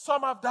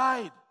some have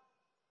died.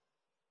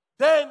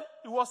 Then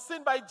he was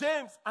seen by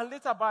James and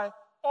later by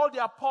all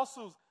the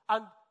apostles.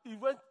 And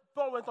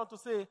Paul went on to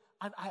say,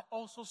 and I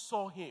also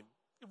saw him.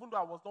 Even though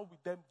I was not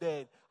with them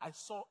then, I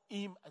saw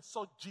him, I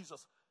saw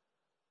Jesus.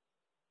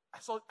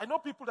 I know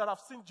people that have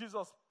seen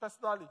Jesus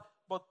personally,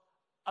 but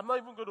I'm not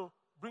even going to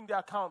bring their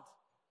account.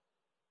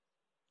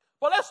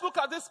 But let's look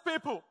at these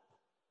people.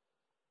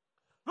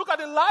 Look at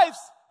the lives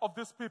of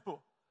these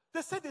people.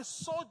 They say they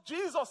saw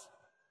Jesus.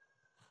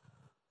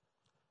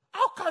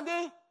 How can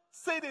they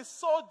say they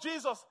saw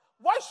Jesus?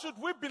 Why should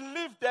we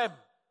believe them?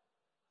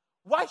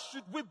 Why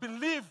should we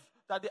believe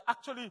that they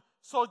actually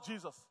saw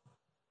Jesus?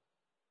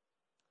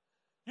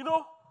 You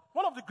know,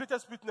 one of the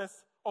greatest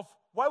witnesses of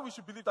why we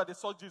should believe that they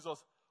saw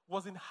Jesus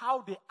was in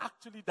how they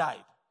actually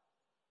died.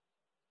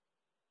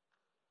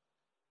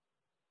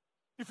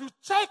 If you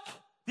check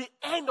the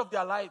end of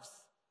their lives.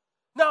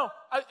 Now,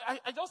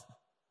 I just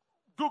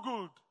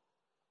Googled.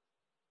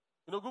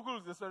 You know, Google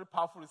is a very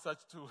powerful research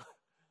tool.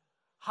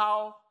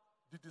 How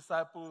the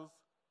disciples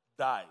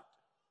died.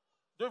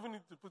 You don't even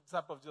need to put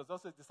disciples of Jesus,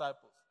 just say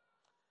disciples.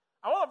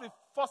 And one of the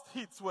first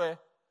hits were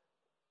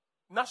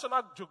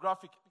National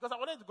Geographic, because I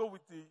wanted to go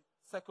with the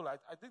secular.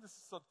 I think this is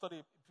a study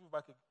a few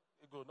back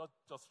ago, not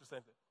just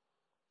recently.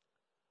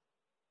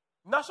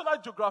 National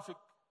Geographic,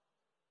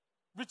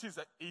 which is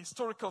a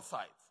historical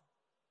site,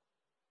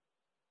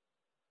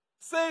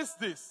 says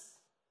this.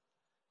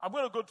 I'm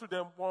going to go through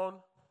them one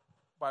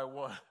by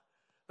one.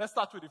 Let's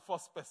start with the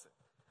first person.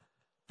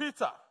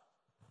 Peter.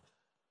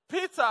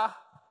 Peter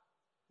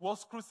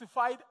was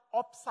crucified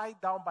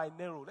upside down by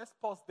Nero. Let's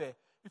pause there.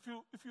 If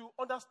you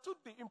understood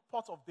the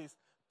import of this,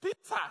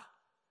 Peter,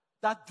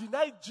 that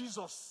denied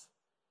Jesus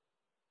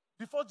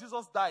before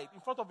Jesus died in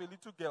front of a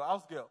little girl,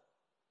 house girl,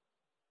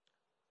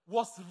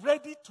 was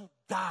ready to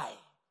die.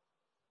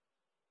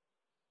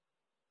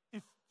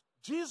 If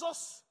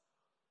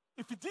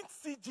he didn't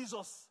see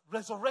Jesus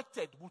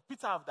resurrected, would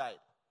Peter have died?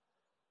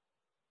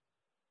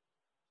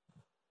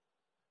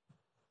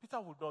 Peter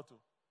would not do.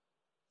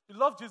 He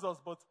loved Jesus,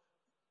 but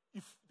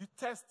if the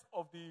test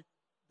of the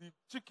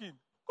chicken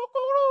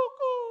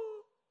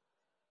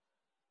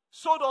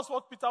showed us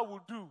what Peter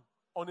would do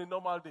on a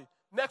normal day.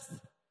 Next,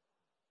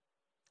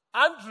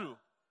 Andrew,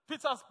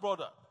 Peter's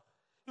brother.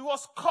 He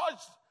was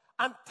scourged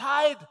and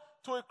tied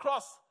to a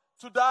cross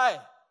to die.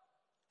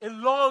 a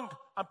long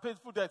and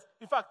painful death.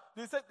 In fact,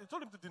 they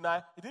told him to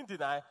deny. He didn't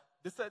deny.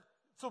 They said,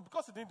 so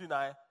because he didn't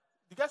deny,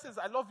 the guy says,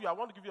 I love you, I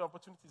want to give you an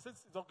opportunity. He says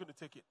he's not going to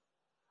take it.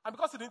 And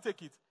because he didn't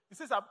take it, he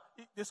says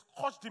they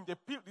scourged him, they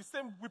peeled the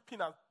same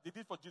whipping as they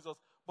did for Jesus,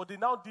 but they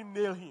now didn't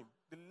nail him.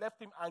 They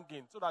left him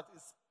hanging so that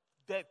his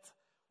death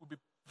would be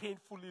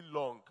painfully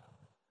long.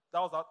 That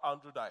was how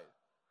Andrew died.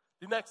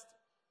 The next,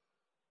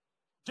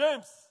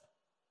 James.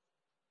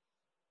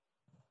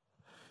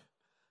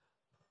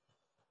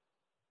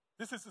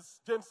 This is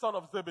James, son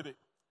of Zebedee.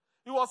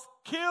 He was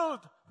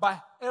killed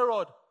by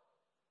Herod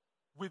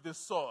with the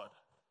sword.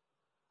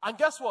 And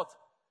guess what?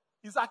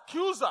 His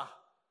accuser,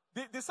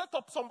 they set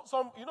up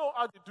some, you know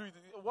how they do it,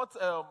 what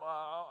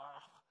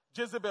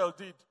Jezebel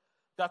did,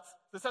 that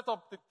they set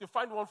up, they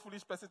find one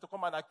foolish person to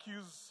come and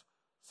accuse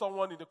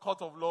someone in the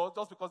court of law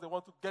just because they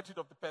want to get rid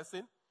of the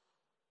person.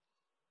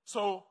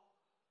 So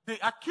the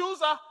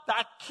accuser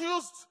that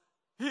accused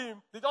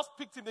him, they just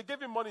picked him, they gave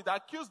him money, they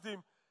accused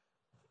him.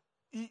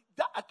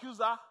 That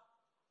accuser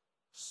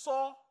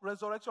saw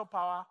resurrection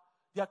power.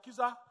 The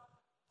accuser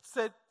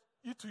said,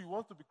 you too, you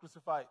want to be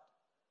crucified.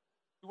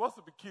 He wants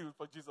to be killed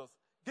for Jesus.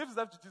 Gave his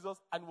life to Jesus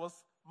and was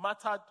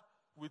martyred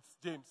with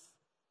James.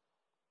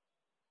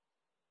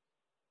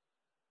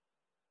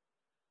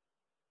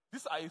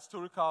 These are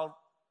historical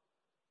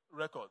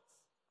records.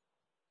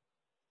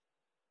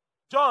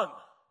 John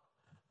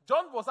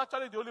was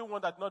actually the only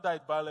one that did not die a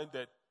violent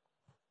death.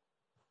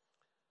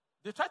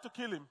 They tried to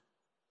kill him.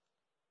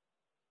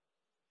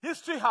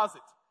 History has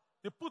it.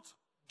 They put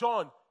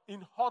John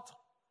in hot,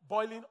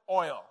 boiling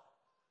oil,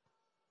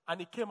 and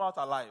he came out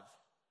alive.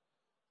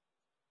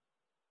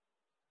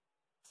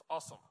 It's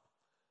awesome.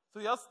 So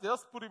they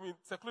just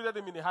secluded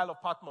him in the Isle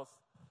of Patmos,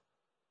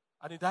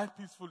 and he died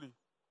peacefully.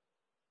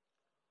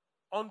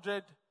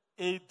 100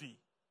 AD.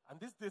 And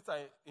these dates are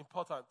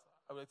important.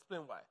 I will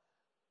explain why.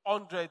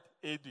 100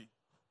 AD.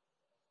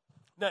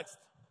 Next.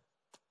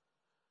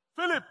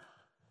 Philip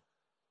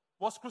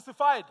was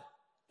crucified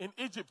in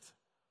Egypt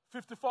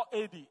 54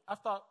 AD,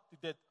 after the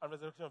death and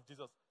resurrection of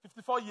Jesus.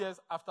 54 years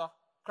after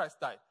Christ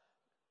died.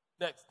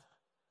 Next.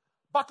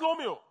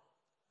 Bartholomew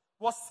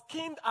was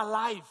skinned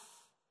alive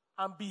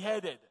and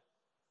beheaded.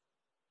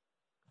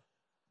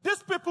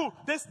 These people,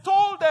 they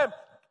told them,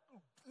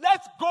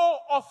 let go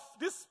of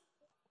this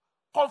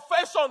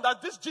confession that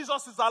this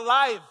Jesus is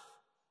alive.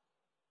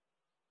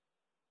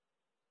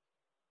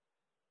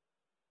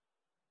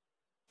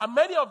 And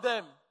many of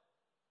them,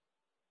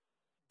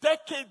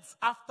 decades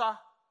after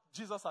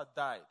Jesus had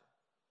died.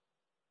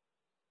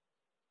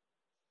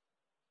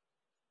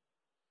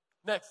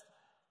 Next.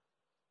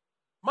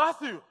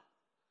 Matthew.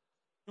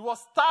 He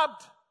was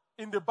stabbed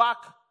in the back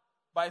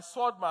by a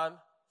swordman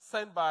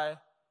sent by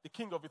the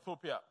king of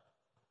Ethiopia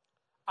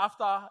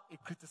after he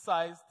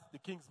criticized the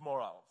king's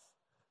morals.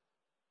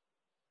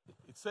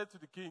 It said to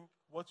the king,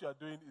 what you are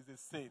doing is a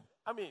sin.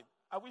 I mean,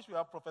 I wish we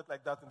have prophets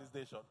like that in this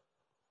nation.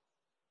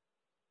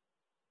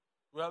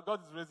 Well,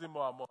 God is raising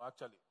more and more,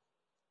 actually.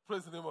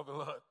 Praise the name of the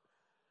Lord.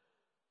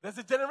 There's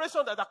a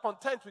generation that are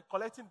content with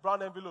collecting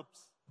brown envelopes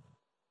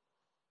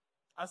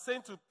and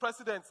saying to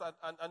presidents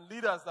and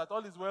leaders that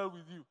all is well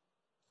with you.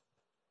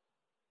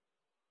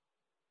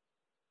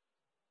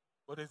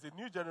 But there's a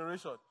new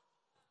generation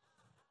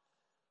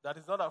that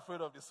is not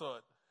afraid of the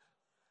sword,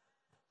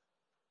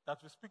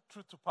 that will speak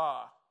truth to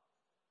power.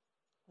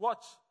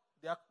 Watch,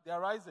 they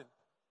are rising.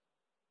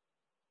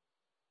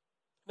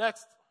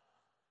 Next.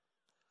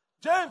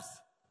 James,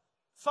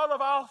 son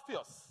of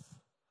Alphaeus,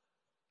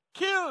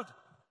 killed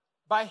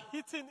by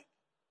hitting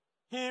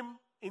him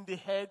in the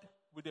head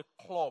with a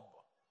club.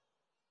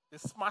 They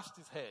smashed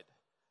his head.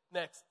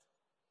 Next.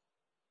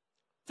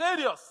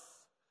 Thaddeus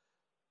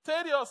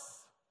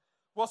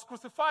was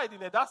crucified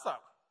in Edessa.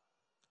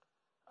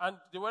 And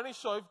they weren't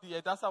sure if the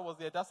Edessa was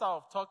the Edessa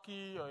of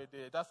Turkey or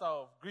the Edessa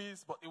of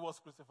Greece, but it was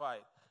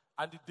crucified.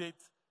 And the date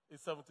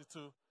is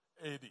 72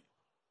 AD.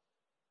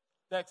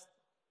 Next.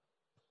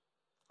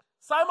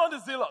 Simon the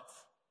Zealot.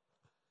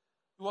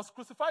 He was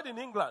crucified in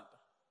England.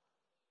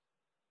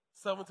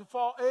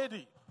 74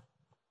 AD.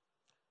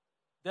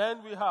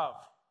 Then we have,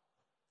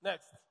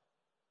 next,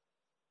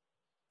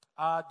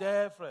 our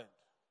dear friend,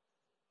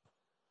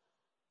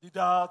 the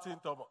doubting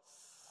Thomas.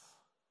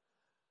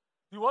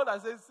 The one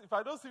that says, if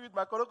I don't see with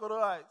my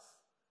korokoro eyes,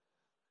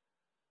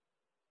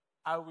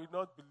 I will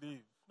not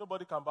believe.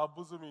 Nobody can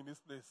bamboozle me in this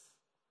place.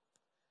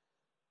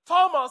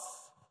 Thomas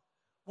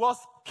was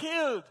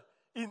killed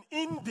in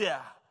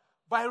India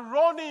by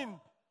running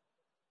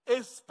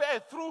a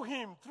spear through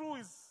him, through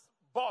his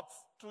butt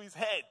to his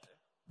head.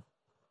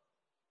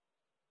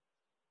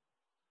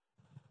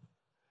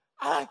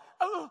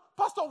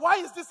 Pastor, why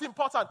is this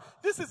important?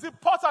 This is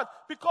important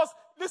because,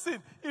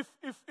 listen, if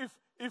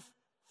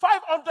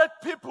 500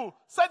 people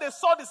said they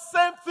saw the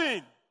same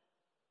thing,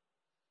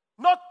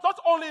 not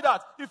only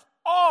that, if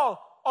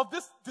all of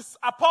these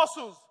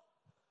apostles,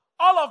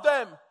 all of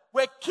them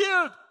were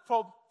killed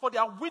for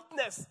their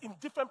witness in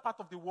different parts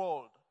of the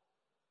world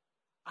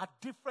at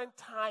different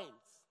times,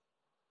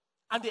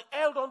 and they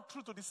held on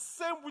true to the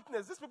same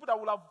witness, these people that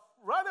would have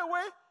run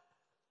away,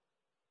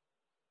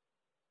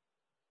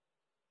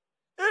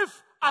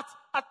 If at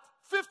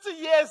 50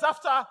 years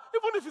after,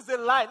 even if it's a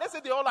lie, let's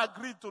say they all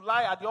agreed to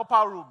lie at the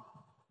upper room.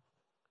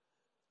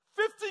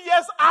 50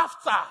 years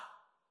after,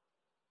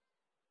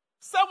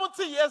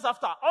 70 years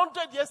after,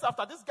 100 years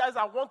after, these guys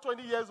are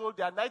 120 years old,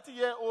 they are 90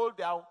 years old,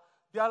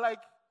 they are like,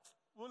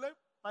 well,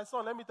 my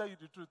son, let me tell you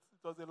the truth.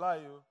 It was a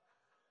lie.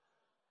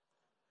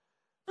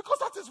 Because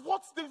that is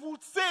what they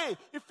would say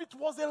if it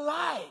was a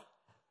lie.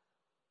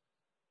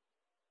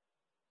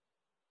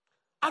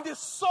 And they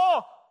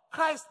saw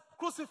Christ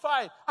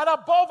crucified. And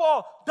above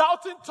all,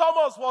 doubting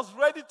Thomas was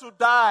ready to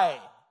die.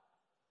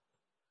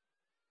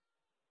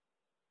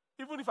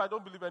 Even if I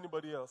don't believe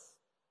anybody else.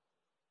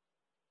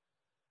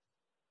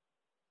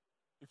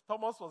 If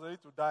Thomas was ready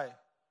to die,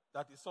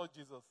 that he saw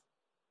Jesus,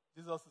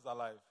 Jesus is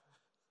alive.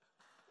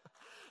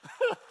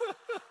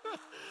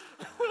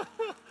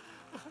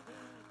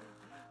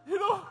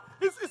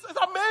 It's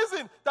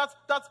amazing that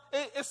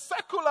a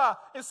secular,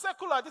 this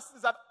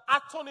is an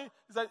attorney,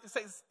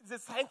 it's a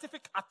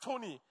scientific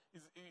attorney.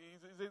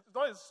 It's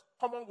not a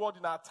common word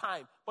in our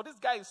time. But this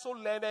guy is so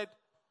learned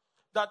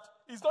that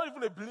he's not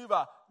even a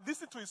believer.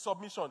 Listen to his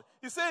submission.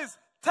 He says,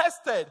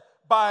 tested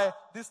by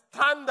the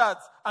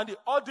standards and the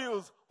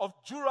ordeals of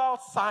jural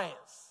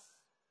science.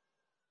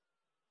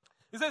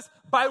 He says,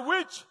 by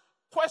which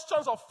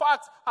questions of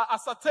facts are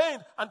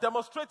ascertained and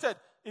demonstrated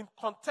in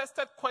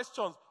contested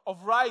questions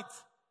of right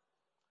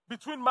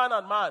between man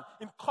and man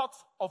in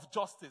courts of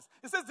justice.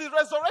 He says the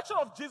resurrection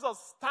of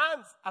Jesus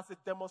stands as a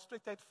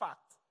demonstrated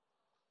fact.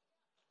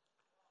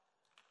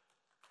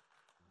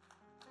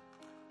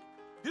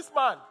 This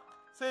man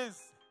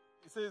says,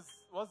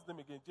 what's his name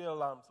again? J.L.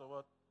 Lambs or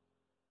what?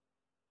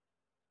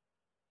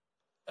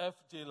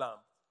 F.J. Lambs.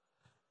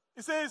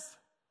 He says,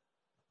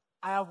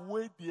 I have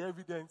weighed the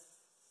evidence.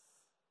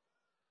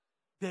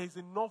 There is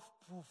enough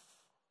proof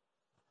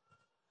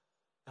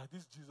that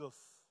this Jesus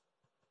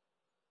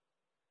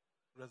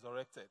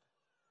resurrected.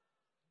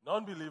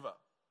 Non-believer.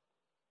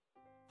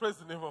 Praise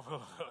the name of the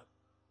Lord.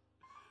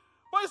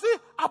 But you see,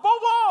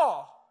 above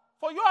all,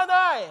 for you and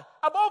I,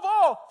 above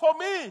all, for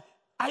me,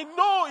 I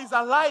know he's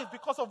alive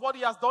because of what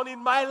he has done in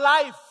my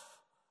life.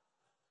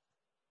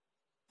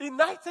 In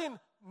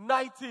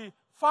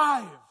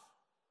 1995,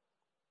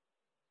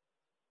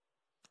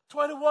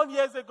 21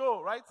 years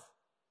ago, right?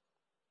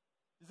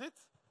 Is it?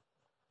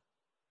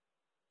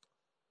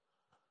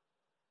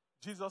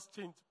 Jesus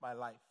changed my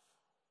life.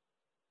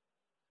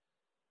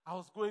 I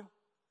was going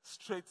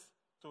straight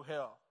to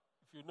hell,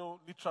 if you know,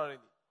 literally.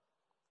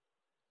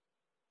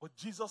 But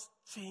Jesus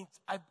changed.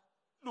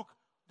 Look,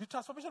 the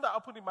transformation that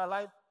happened in my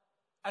life,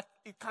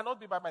 it cannot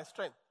be by my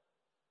strength.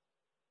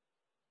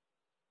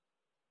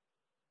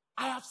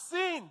 I have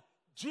seen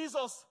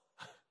Jesus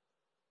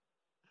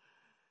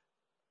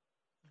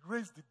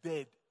raise the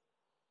dead.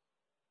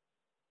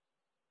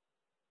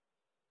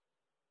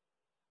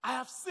 I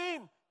have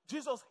seen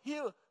Jesus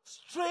heal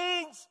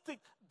strange things.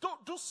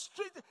 Do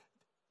strange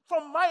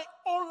from my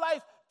own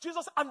life.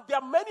 Jesus, and there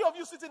are many of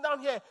you sitting down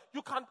here,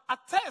 you can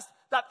attest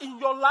that in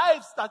your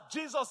lives that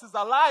Jesus is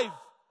alive.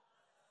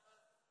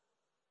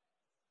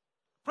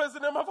 Praise the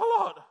name of the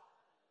Lord.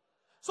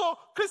 So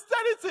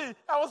Christianity,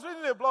 I was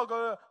reading a blog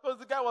because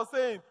the guy was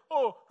saying,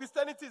 oh,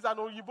 Christianity is an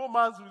Oyibo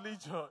man's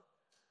religion.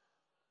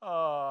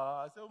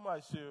 I said, oh my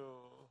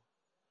show.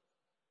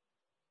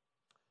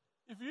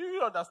 If you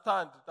really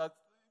understand that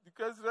the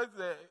Christianity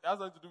has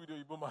nothing to do with the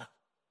Oyibo man,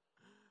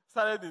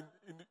 started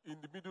in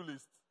the Middle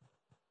East.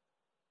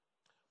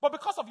 But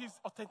because of his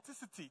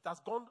authenticity, it has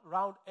gone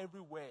around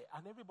everywhere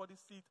and everybody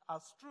sees it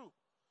as true.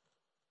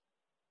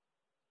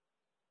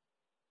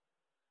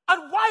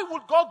 And why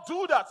would God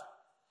do that?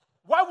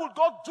 Why would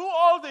God do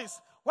all this?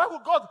 Why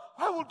would God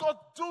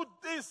do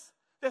this?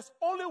 There's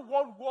only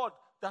one word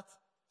that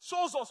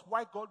shows us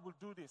why God will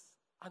do this,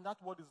 and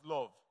that word is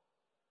love.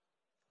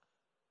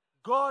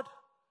 God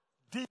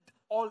did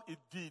all he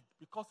did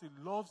because he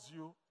loves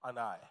you and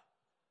I.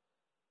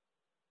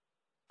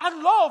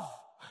 And love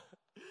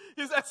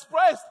is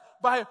expressed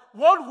by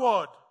one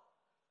word.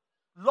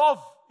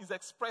 Love is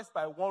expressed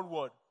by one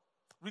word,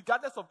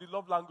 regardless of the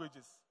love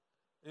languages.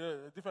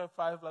 Different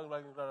 5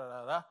 languages,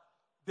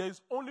 there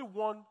is only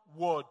one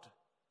word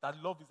that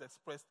love is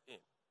expressed in.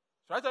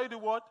 Should I tell you the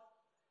word?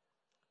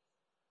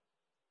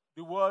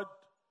 The word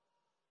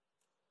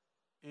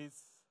is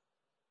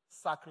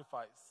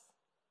sacrifice.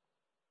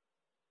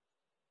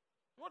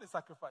 What is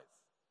sacrifice?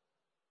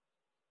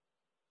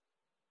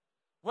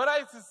 Whether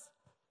it is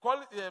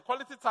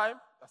quality time,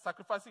 you're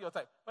sacrificing your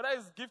time. Whether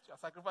it's gift, you're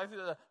sacrificing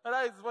your time.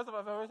 Whether it's words of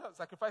affirmation, you're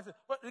sacrificing.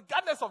 But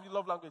regardless of the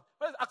love language,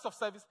 whether it's acts of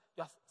service,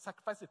 you're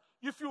sacrificing.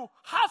 If you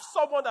have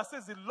someone that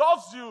says he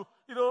loves you,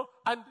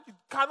 and he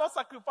cannot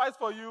sacrifice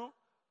for you,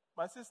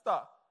 my sister,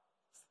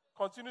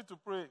 continue to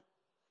pray.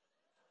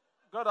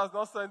 God has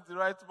not sent the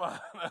right man.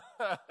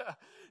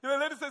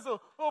 Lady says,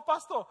 oh,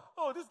 pastor,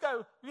 this guy,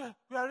 we are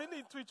really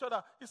into each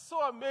other. It's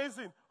so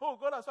amazing. Oh,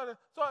 God has found it.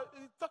 So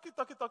talking.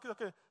 So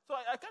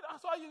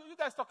you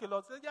guys talk a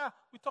lot. So, yeah,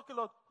 we talk a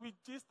lot. We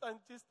gist.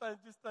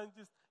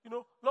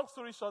 Long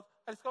story short,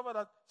 I discovered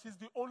that she's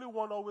the only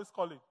one always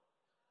calling.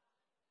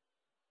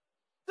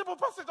 Say, but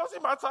Pastor, it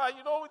doesn't matter.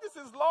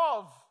 This is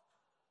love.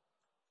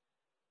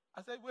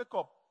 I said, wake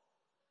up.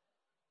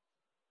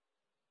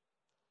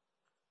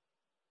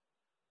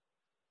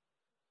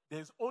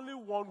 There's only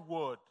one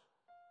word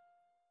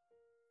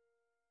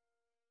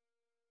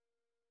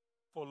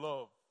for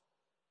love,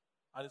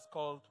 and it's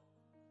called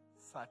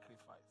sacrifice.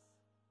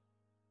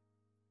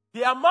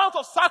 The amount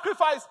of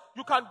sacrifice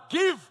you can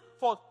give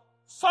for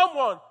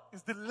someone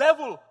is the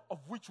level of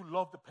which you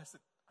love the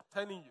person. I'm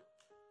telling you.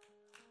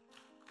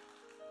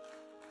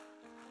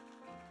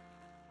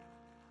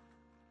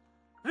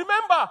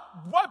 Remember,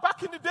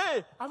 back in the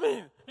day,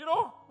 when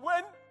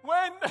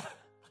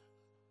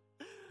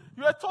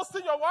you are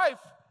toasting your wife,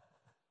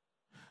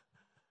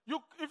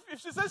 if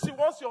she says she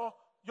wants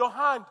your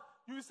hand,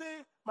 you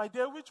say, my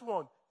dear, which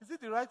one? Is it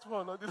the right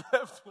one or the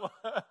left one?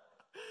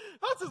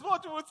 That is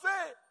what you would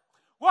say.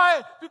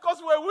 Why? Because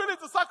we were willing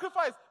to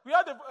sacrifice. We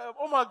had the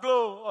Oma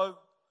Glow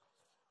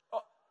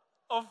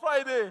on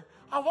Friday.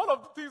 And one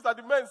of the things that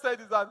the men said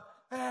is that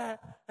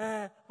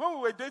when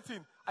we were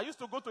dating, I used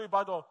to go to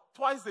Ibadan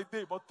twice a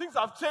day. But things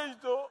have changed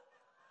though.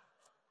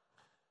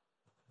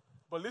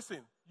 But listen,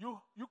 you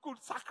could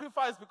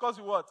sacrifice because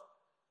you what?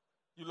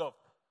 You love.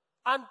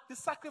 And the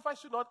sacrifice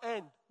should not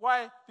end.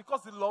 Why?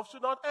 Because the love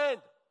should not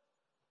end.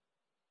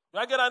 Do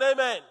I get an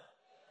amen?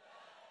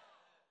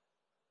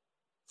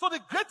 So the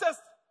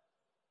greatest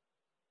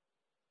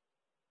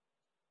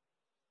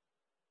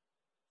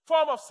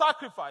form of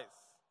sacrifice,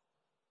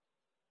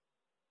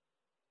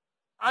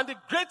 and the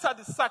greater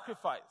the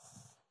sacrifice,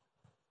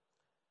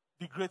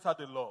 the greater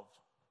the love.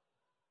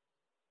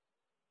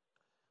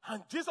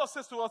 And Jesus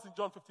says to us in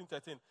John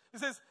 15:13, he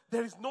says,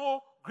 there is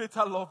no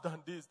greater love than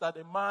this, that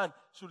a man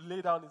should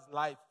lay down his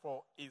life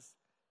for his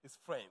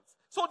friends.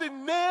 So the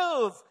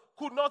nails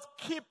could not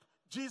keep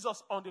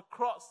Jesus on the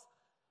cross.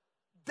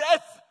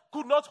 Death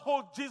could not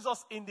hold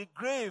Jesus in the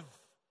grave.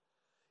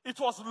 It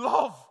was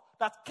love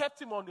that kept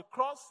him on the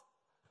cross.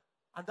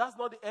 And that's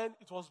not the end.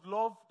 It was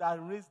love that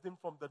raised him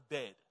from the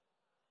dead.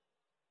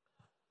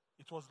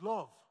 It was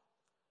love.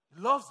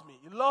 He loves me.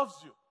 He loves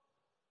you.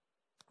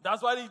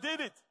 That's why he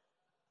did it.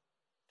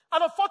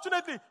 And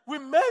unfortunately, we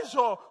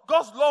measure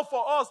God's love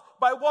for us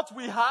by what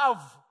we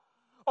have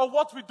or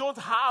what we don't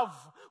have.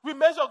 We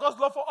measure God's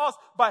love for us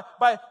by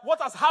what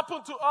has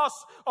happened to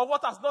us or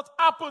what has not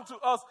happened to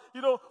us.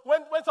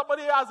 When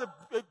somebody has a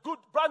good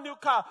brand new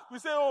car, we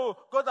say, oh,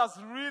 God has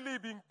really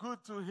been good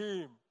to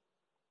him.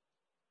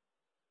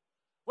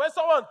 When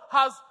someone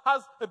has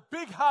a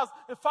big house,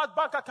 a fat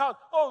bank account,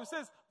 oh, he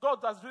says, God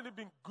has really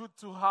been good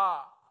to her.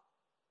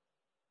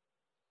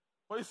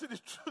 But you see, the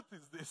truth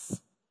is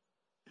this.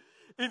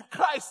 In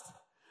Christ,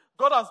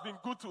 God has been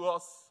good to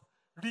us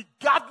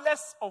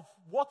regardless of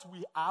what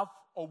we have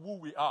or who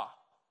we are.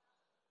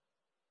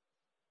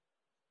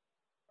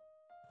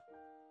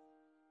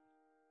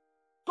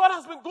 God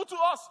has been good to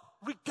us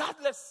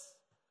regardless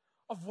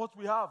of what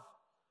we have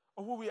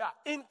or who we are.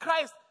 In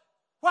Christ.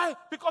 Why?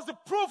 Because the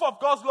proof of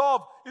God's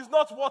love is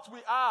not what we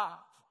are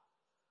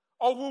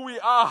or who we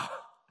are.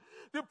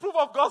 The proof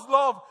of God's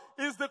love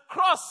is the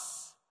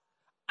cross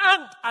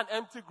and an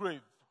empty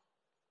grave.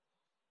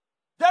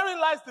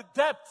 Therein lies the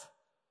depth,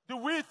 the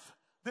width,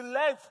 the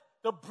length,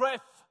 the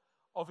breadth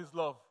of his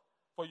love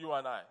for you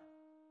and I.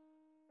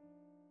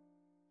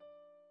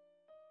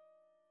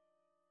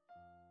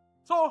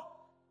 So,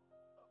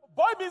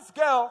 boy meets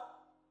girl.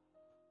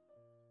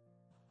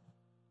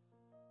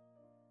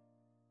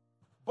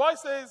 Boy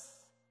says,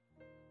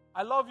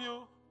 I love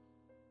you,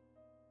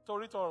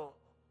 Tori Toro.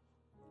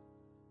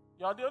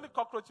 You are the only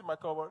cockroach in my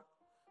cupboard.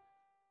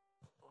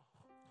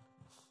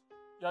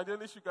 You are the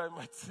only sugar in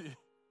my tea.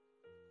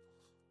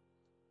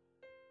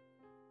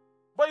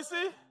 But you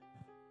see,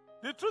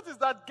 the truth is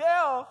that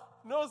girl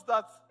knows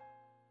that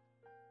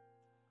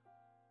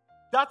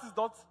is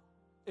not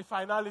a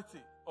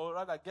finality. Or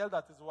rather, girl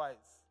that is wise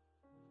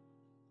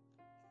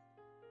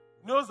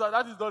knows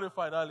that is not a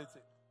finality.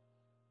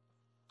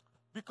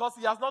 Because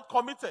he has not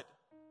committed.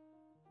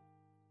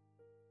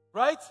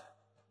 Right?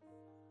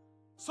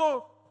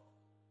 So,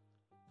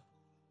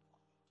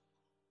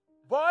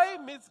 boy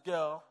meets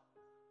girl.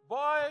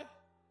 Boy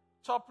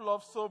chop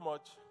love so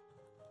much.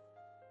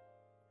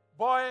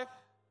 Boy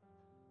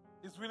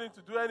is willing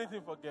to do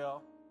anything for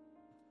girl.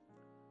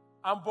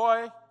 And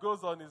boy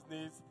goes on his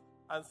knees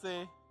and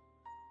say,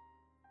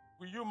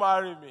 will you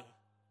marry me?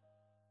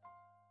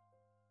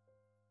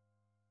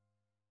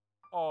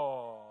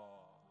 Oh.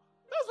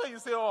 That's why you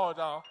say, oh,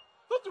 now.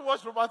 Don't you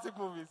watch romantic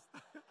movies?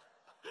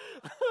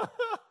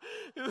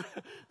 He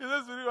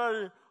says, will you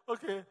marry me?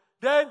 Okay.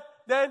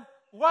 Then,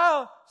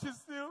 while she's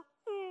still,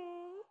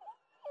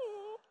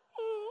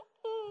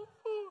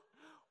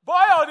 boy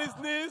on his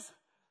knees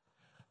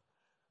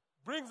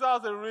brings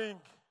out a ring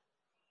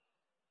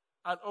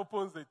and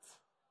opens it.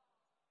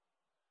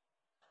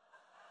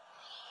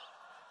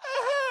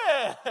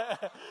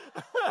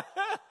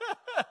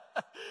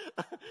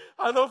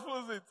 And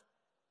opens it.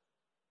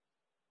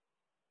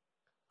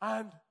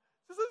 And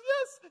she says,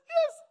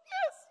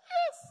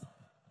 yes.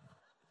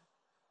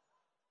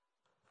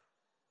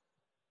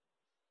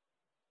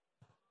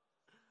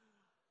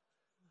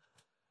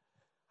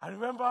 I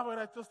remember when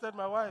I toasted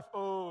my wife.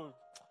 Oh,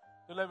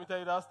 don't let me tell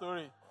you that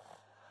story.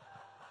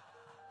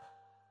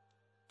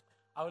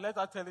 I will let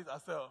her tell it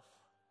herself.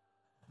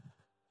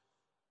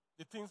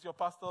 The things your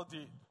pastor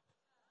did.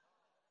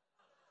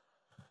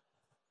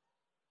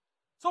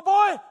 So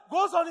boy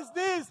goes on his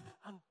knees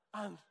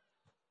and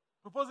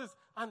proposes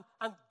and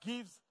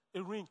gives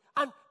a ring.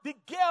 And the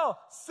girl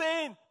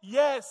saying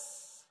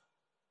yes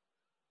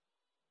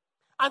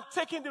and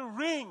taking the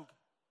ring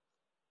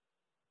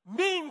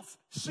means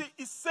she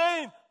is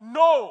saying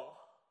no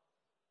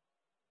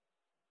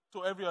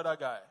to every other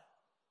guy.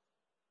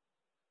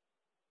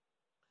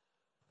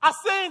 As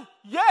saying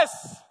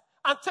yes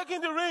and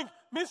taking the ring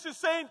means she's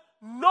saying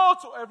no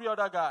to every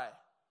other guy.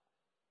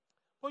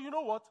 But you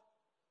know what?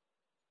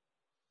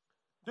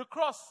 The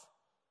cross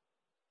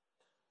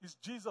is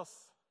Jesus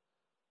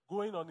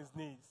going on his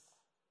knees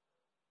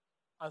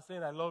and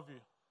saying, I love you.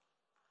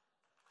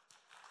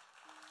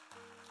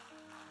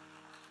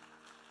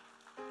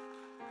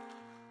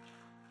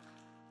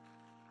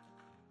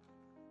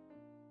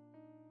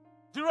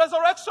 The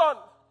resurrection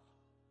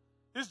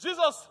is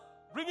Jesus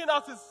bringing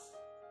out his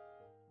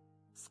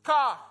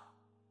scar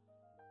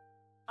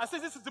and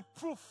saying, this is the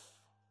proof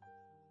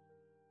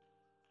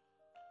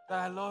that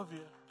I love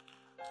you.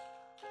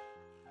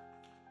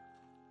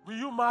 Will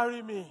you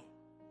marry me?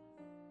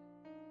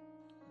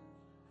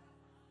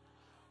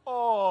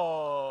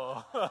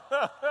 Oh.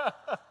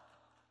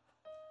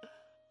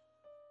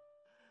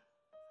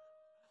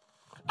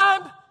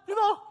 And,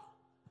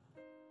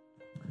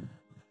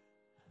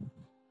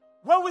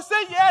 when we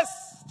say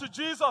yes to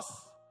Jesus,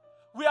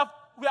 we are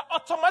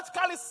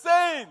automatically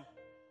saying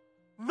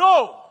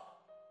no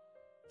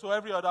to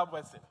every other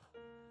person,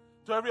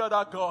 to every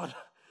other God,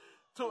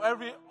 to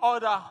every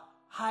other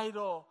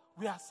idol.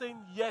 We are saying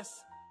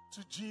yes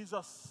to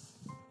Jesus.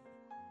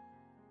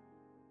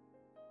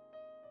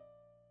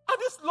 And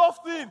this love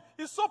thing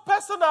is so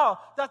personal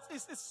that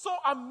it's so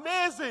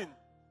amazing.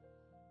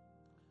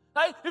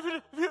 Like if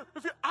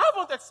you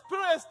haven't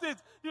experienced it,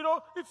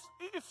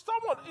 if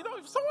someone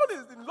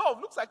is in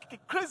love, looks like a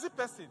crazy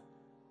person.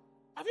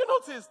 Have you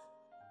noticed?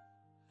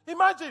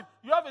 Imagine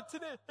you have a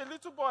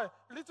little boy,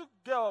 a little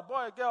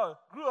girl,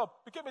 grew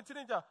up, became a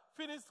teenager,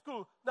 finished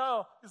school,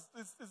 now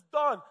it's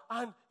done,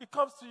 and he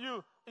comes to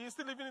you, and you're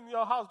still living in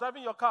your house,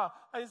 driving your car,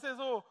 and he says,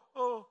 oh,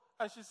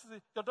 and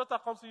your daughter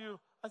comes to you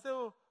and says,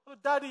 oh,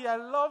 Daddy, I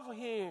love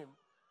him.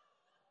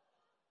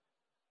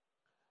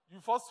 You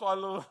first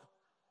swallow.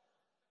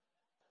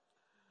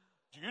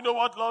 Do you know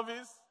what love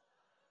is?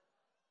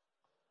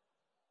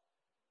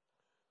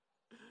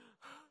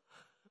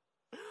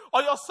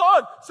 Or your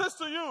son says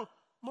to you,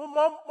 Mom,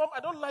 I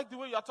don't like the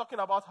way you're talking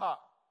about her.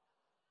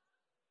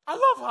 I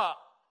love her.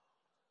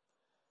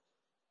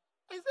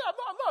 He said,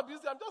 I'm not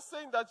abusing. I'm just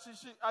saying that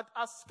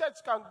her sketch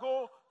can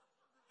go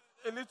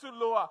a little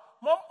lower.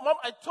 Mom,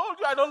 I told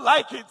you I don't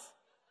like it.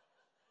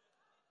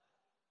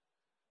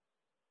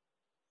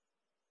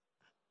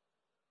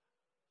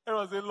 It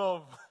was in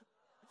love.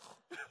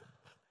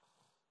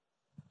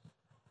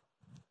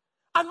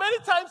 And many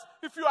times,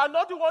 if you are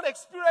not the one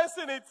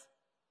experiencing it,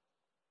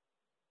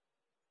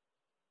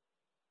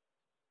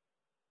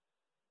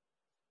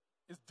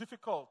 it's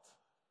difficult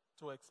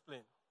to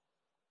explain.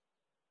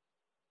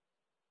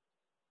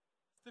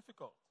 It's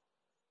difficult.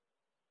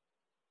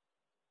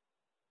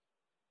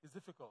 It's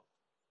difficult.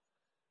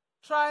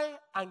 Try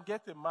and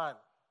get a man,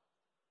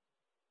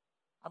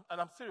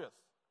 and I'm serious,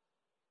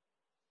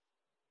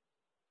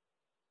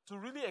 to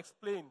really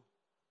explain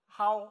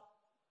how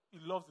he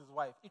loves his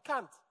wife. He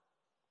can't.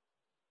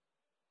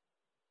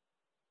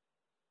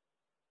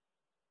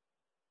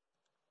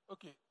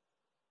 Okay.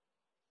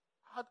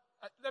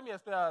 Let me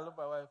explain how I love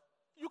my wife.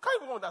 You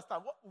can't even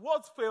understand.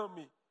 Words fail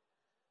me.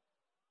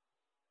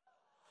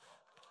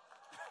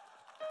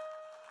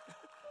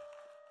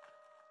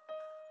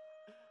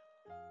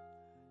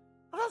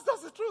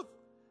 That's the truth.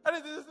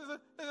 And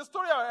there's a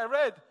story I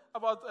read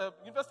about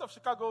University of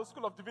Chicago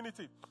School of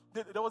Divinity.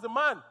 There was a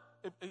man,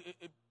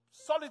 a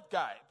solid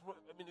guy.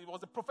 He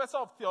was a professor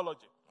of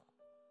theology.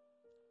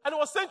 And he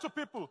was saying to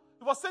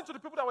the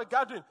people that were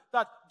gathering,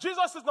 that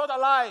Jesus is not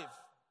alive.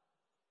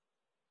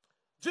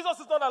 Jesus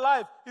is not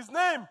alive. His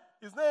name,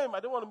 I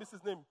don't want to miss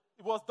his name.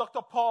 It was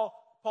Dr. Paul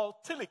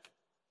Tillich.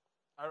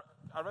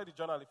 I read the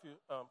journal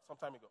some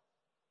time ago.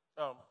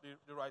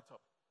 The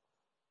write-up.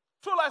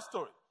 True life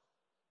story.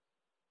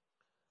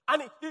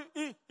 And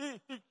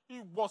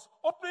he was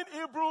opening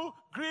Hebrew,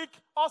 Greek,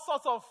 all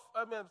sorts of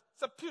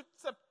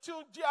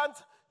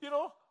Septuagint,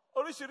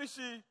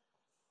 Orishi.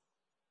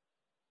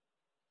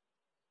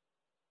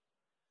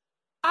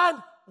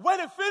 And when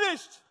he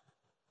finished,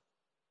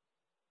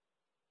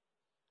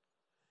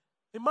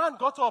 the man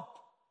got up,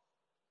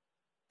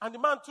 and the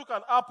man took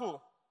an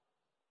apple,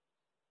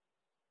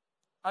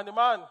 and the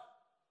man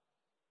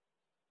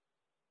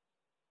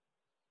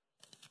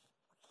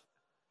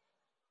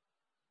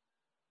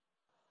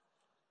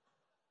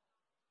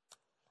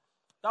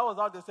that was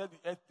how they said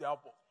he ate the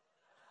apple.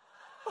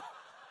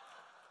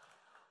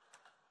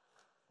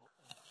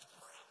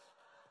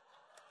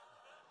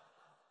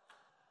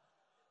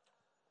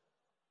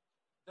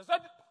 They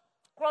said,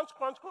 crunch,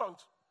 crunch, crunch.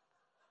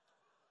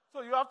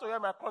 So you have to hear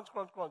my crunch,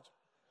 crunch, crunch.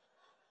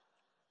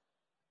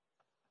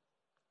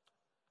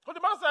 So the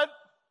man said,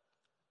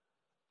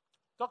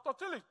 Dr.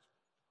 Tillich,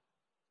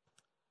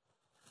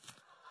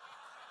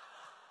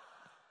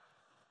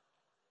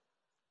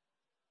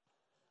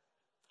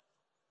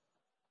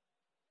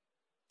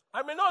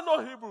 I may not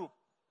know Hebrew.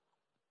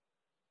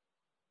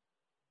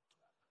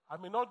 I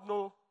may not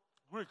know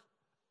Greek.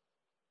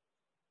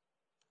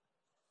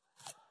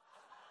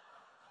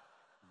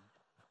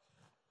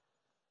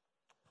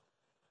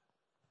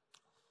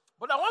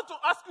 But I want to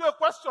ask you a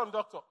question,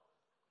 doctor.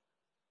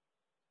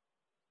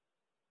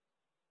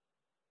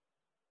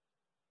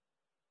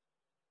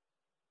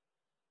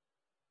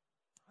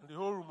 And the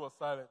whole room was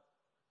silent.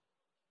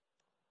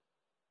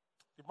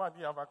 The man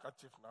didn't have a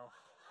handkerchief now.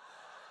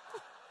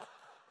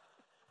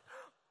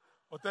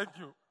 Oh, thank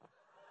you.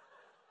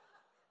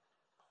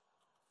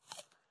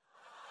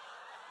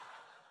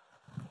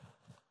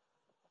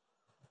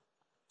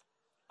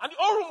 And the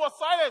whole room was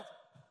silent.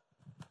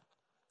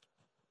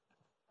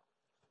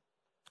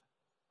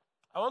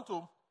 I want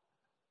to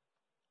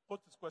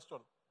put this question.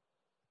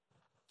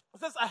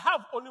 It says, I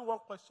have only one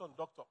question,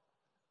 doctor.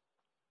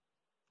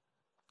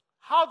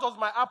 How does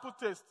my apple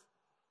taste?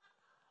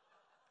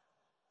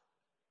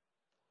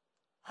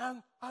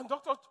 And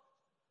Dr.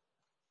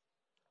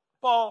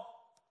 Paul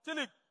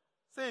Tillich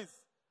says,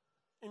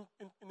 in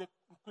a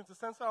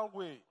quintessential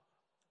way,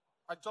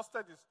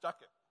 adjusted his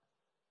jacket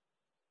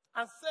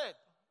and said,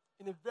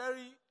 in a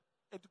very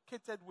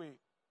educated way,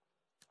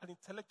 an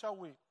intellectual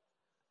way,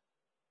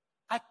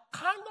 I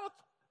cannot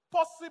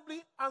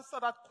possibly answer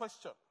that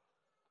question,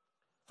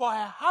 for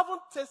I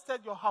haven't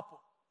tasted your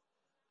apple.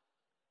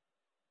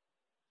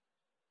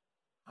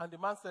 And the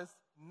man says,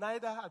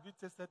 neither have you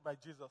tasted my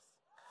Jesus.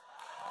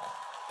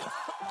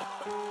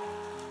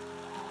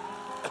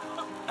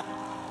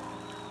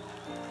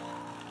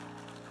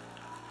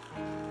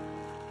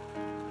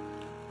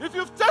 If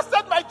you've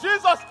tasted my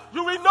Jesus,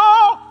 you will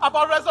know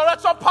about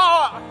resurrection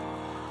power.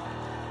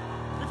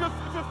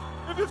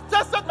 If you've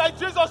tasted my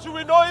Jesus, you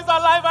will know he's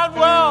alive and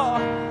well.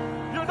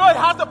 You know he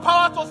has the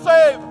power to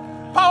save,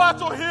 power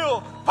to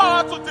heal,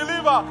 power to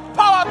deliver,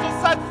 power to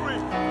set free,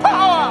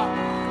 power.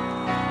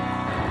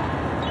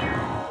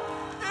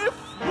 If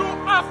you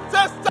have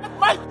tasted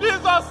my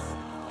Jesus,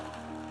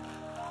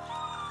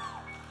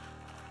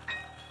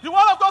 the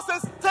word of God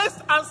says,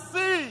 taste and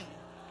see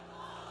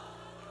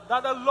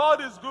that the Lord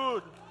is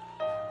good.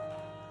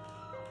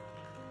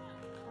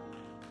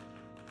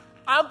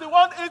 I'm the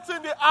one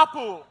eating the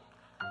apple.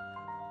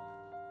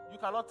 You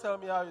cannot tell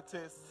me how it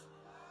tastes.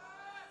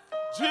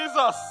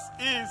 Jesus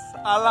is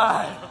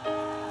alive.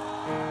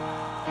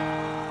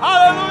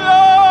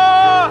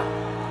 Hallelujah!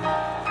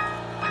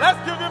 Let's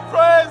give him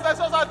praise. Let's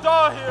just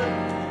adore him.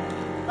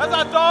 Let's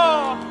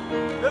adore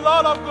the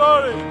Lord of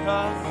glory.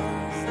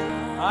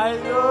 I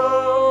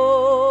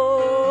know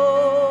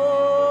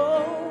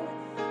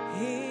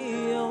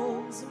he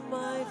owns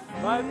my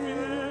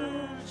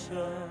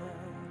future.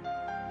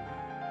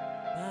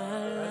 My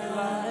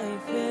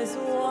life is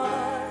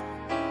worth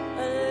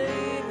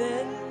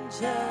living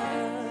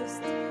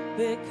just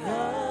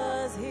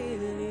because he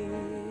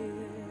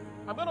lives.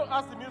 I'm going to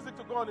ask the music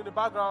to go on in the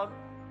background.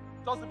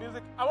 Just the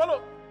music.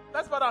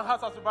 Let's bow our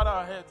hearts as we bow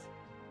our heads.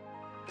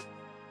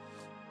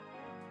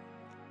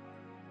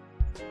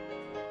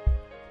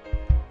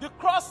 The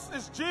cross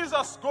is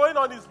Jesus going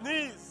on his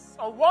knees,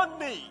 on one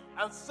knee,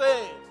 and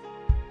saying,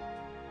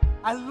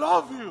 I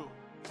love you.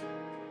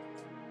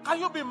 Can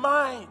you be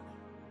mine?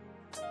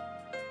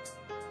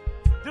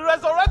 The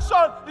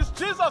resurrection is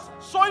Jesus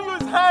showing you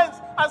his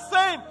hands and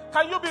saying,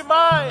 can you be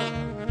mine?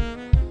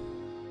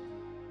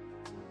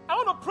 I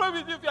want to pray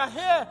with you if you're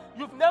here,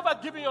 you've never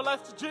given your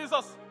life to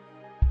Jesus.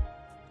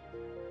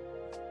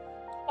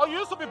 Or you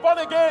used to be born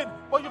again,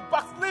 but you've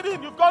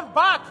backslidden, you've gone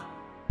back.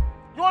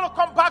 You want to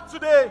come back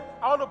today?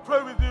 I want to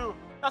pray with you.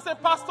 I say,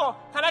 Pastor,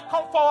 can I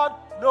come forward?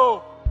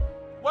 No.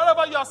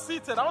 Wherever you are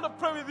seated, I want to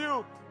pray with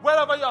you.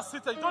 Wherever you are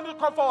seated, you don't need to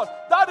come forward.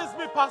 That is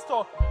me,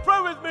 Pastor. Pray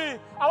with me.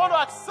 I want to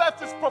accept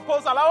this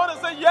proposal. I want to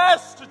say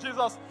yes to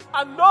Jesus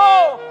and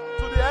no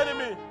to the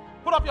enemy.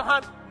 Put up your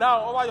hand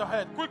now over your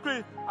head,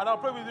 quickly, and I'll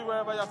pray with you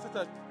wherever you are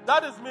seated.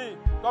 That is me.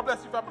 God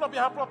bless you. If I put up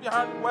your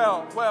hand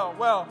well,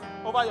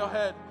 over your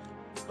head.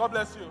 God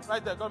bless you.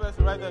 Right there. God bless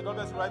you. Right there. God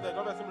bless you. Right there.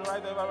 God bless you.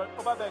 Right there.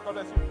 Over there. God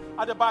bless you.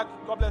 At the back.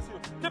 God bless you.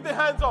 Keep the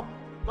hands up.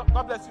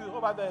 God bless you.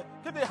 Over there.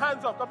 Keep the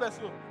hands up. God bless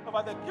you.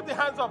 Over there. Keep the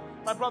hands up.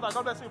 My brother.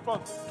 God bless you in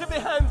front. Keep the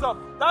hands up.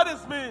 That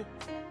is me.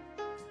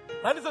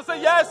 I need to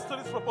say yes to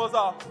this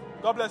proposal.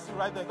 God bless you.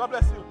 Right there. God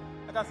bless you.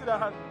 I can see that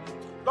hand.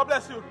 God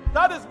bless you.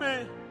 That is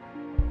me.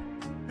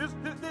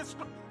 These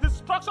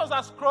instructions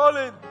are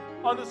scrolling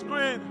on the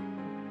screen.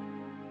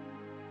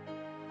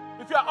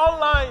 If you're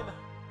online,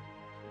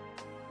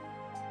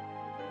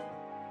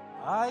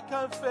 I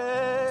can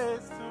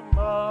face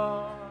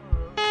tomorrow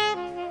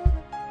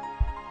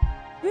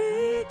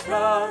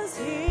because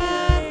he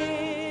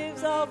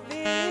lives, all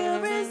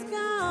fear is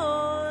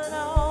gone,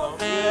 all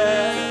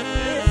fear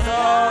is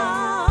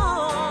gone.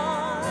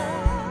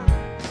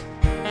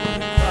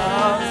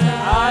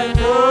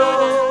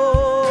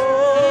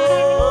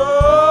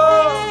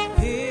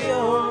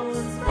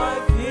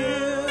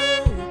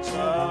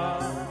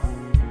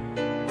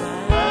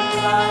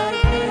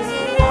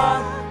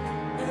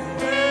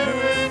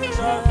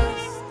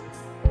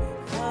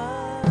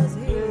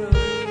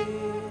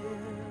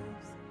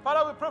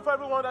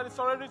 everyone that is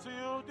surrendering to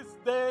you this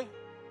day,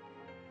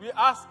 we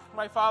ask,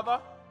 my Father,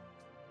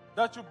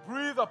 that you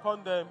breathe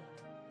upon them.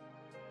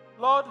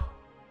 Lord,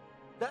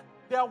 that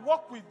their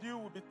walk with you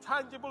will be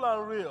tangible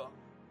and real.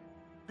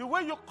 The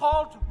way you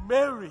called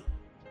Mary,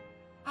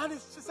 and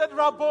she said,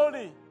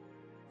 Rabboni,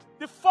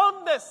 the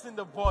fondness in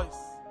the voice,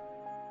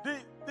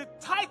 the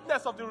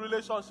tightness of the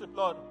relationship,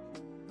 Lord,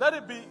 let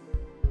it be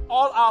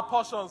all our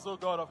portions, O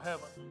God of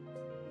heaven.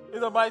 In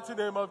the mighty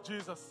name of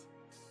Jesus.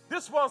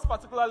 This ones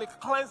particularly,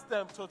 cleanse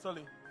them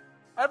totally.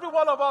 Every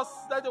one of us,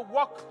 let the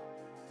work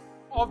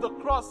of the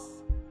cross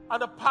and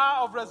the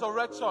power of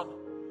resurrection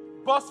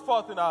burst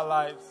forth in our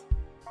lives.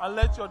 And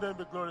let your name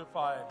be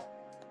glorified.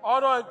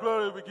 Honor and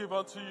glory we give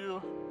unto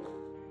you.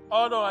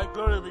 Honor and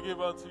glory we give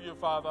unto you,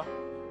 Father.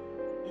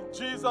 In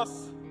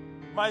Jesus'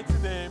 mighty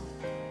name,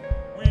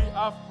 we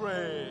have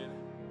prayed.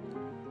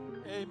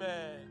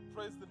 Amen.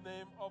 Praise the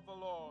name of the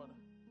Lord.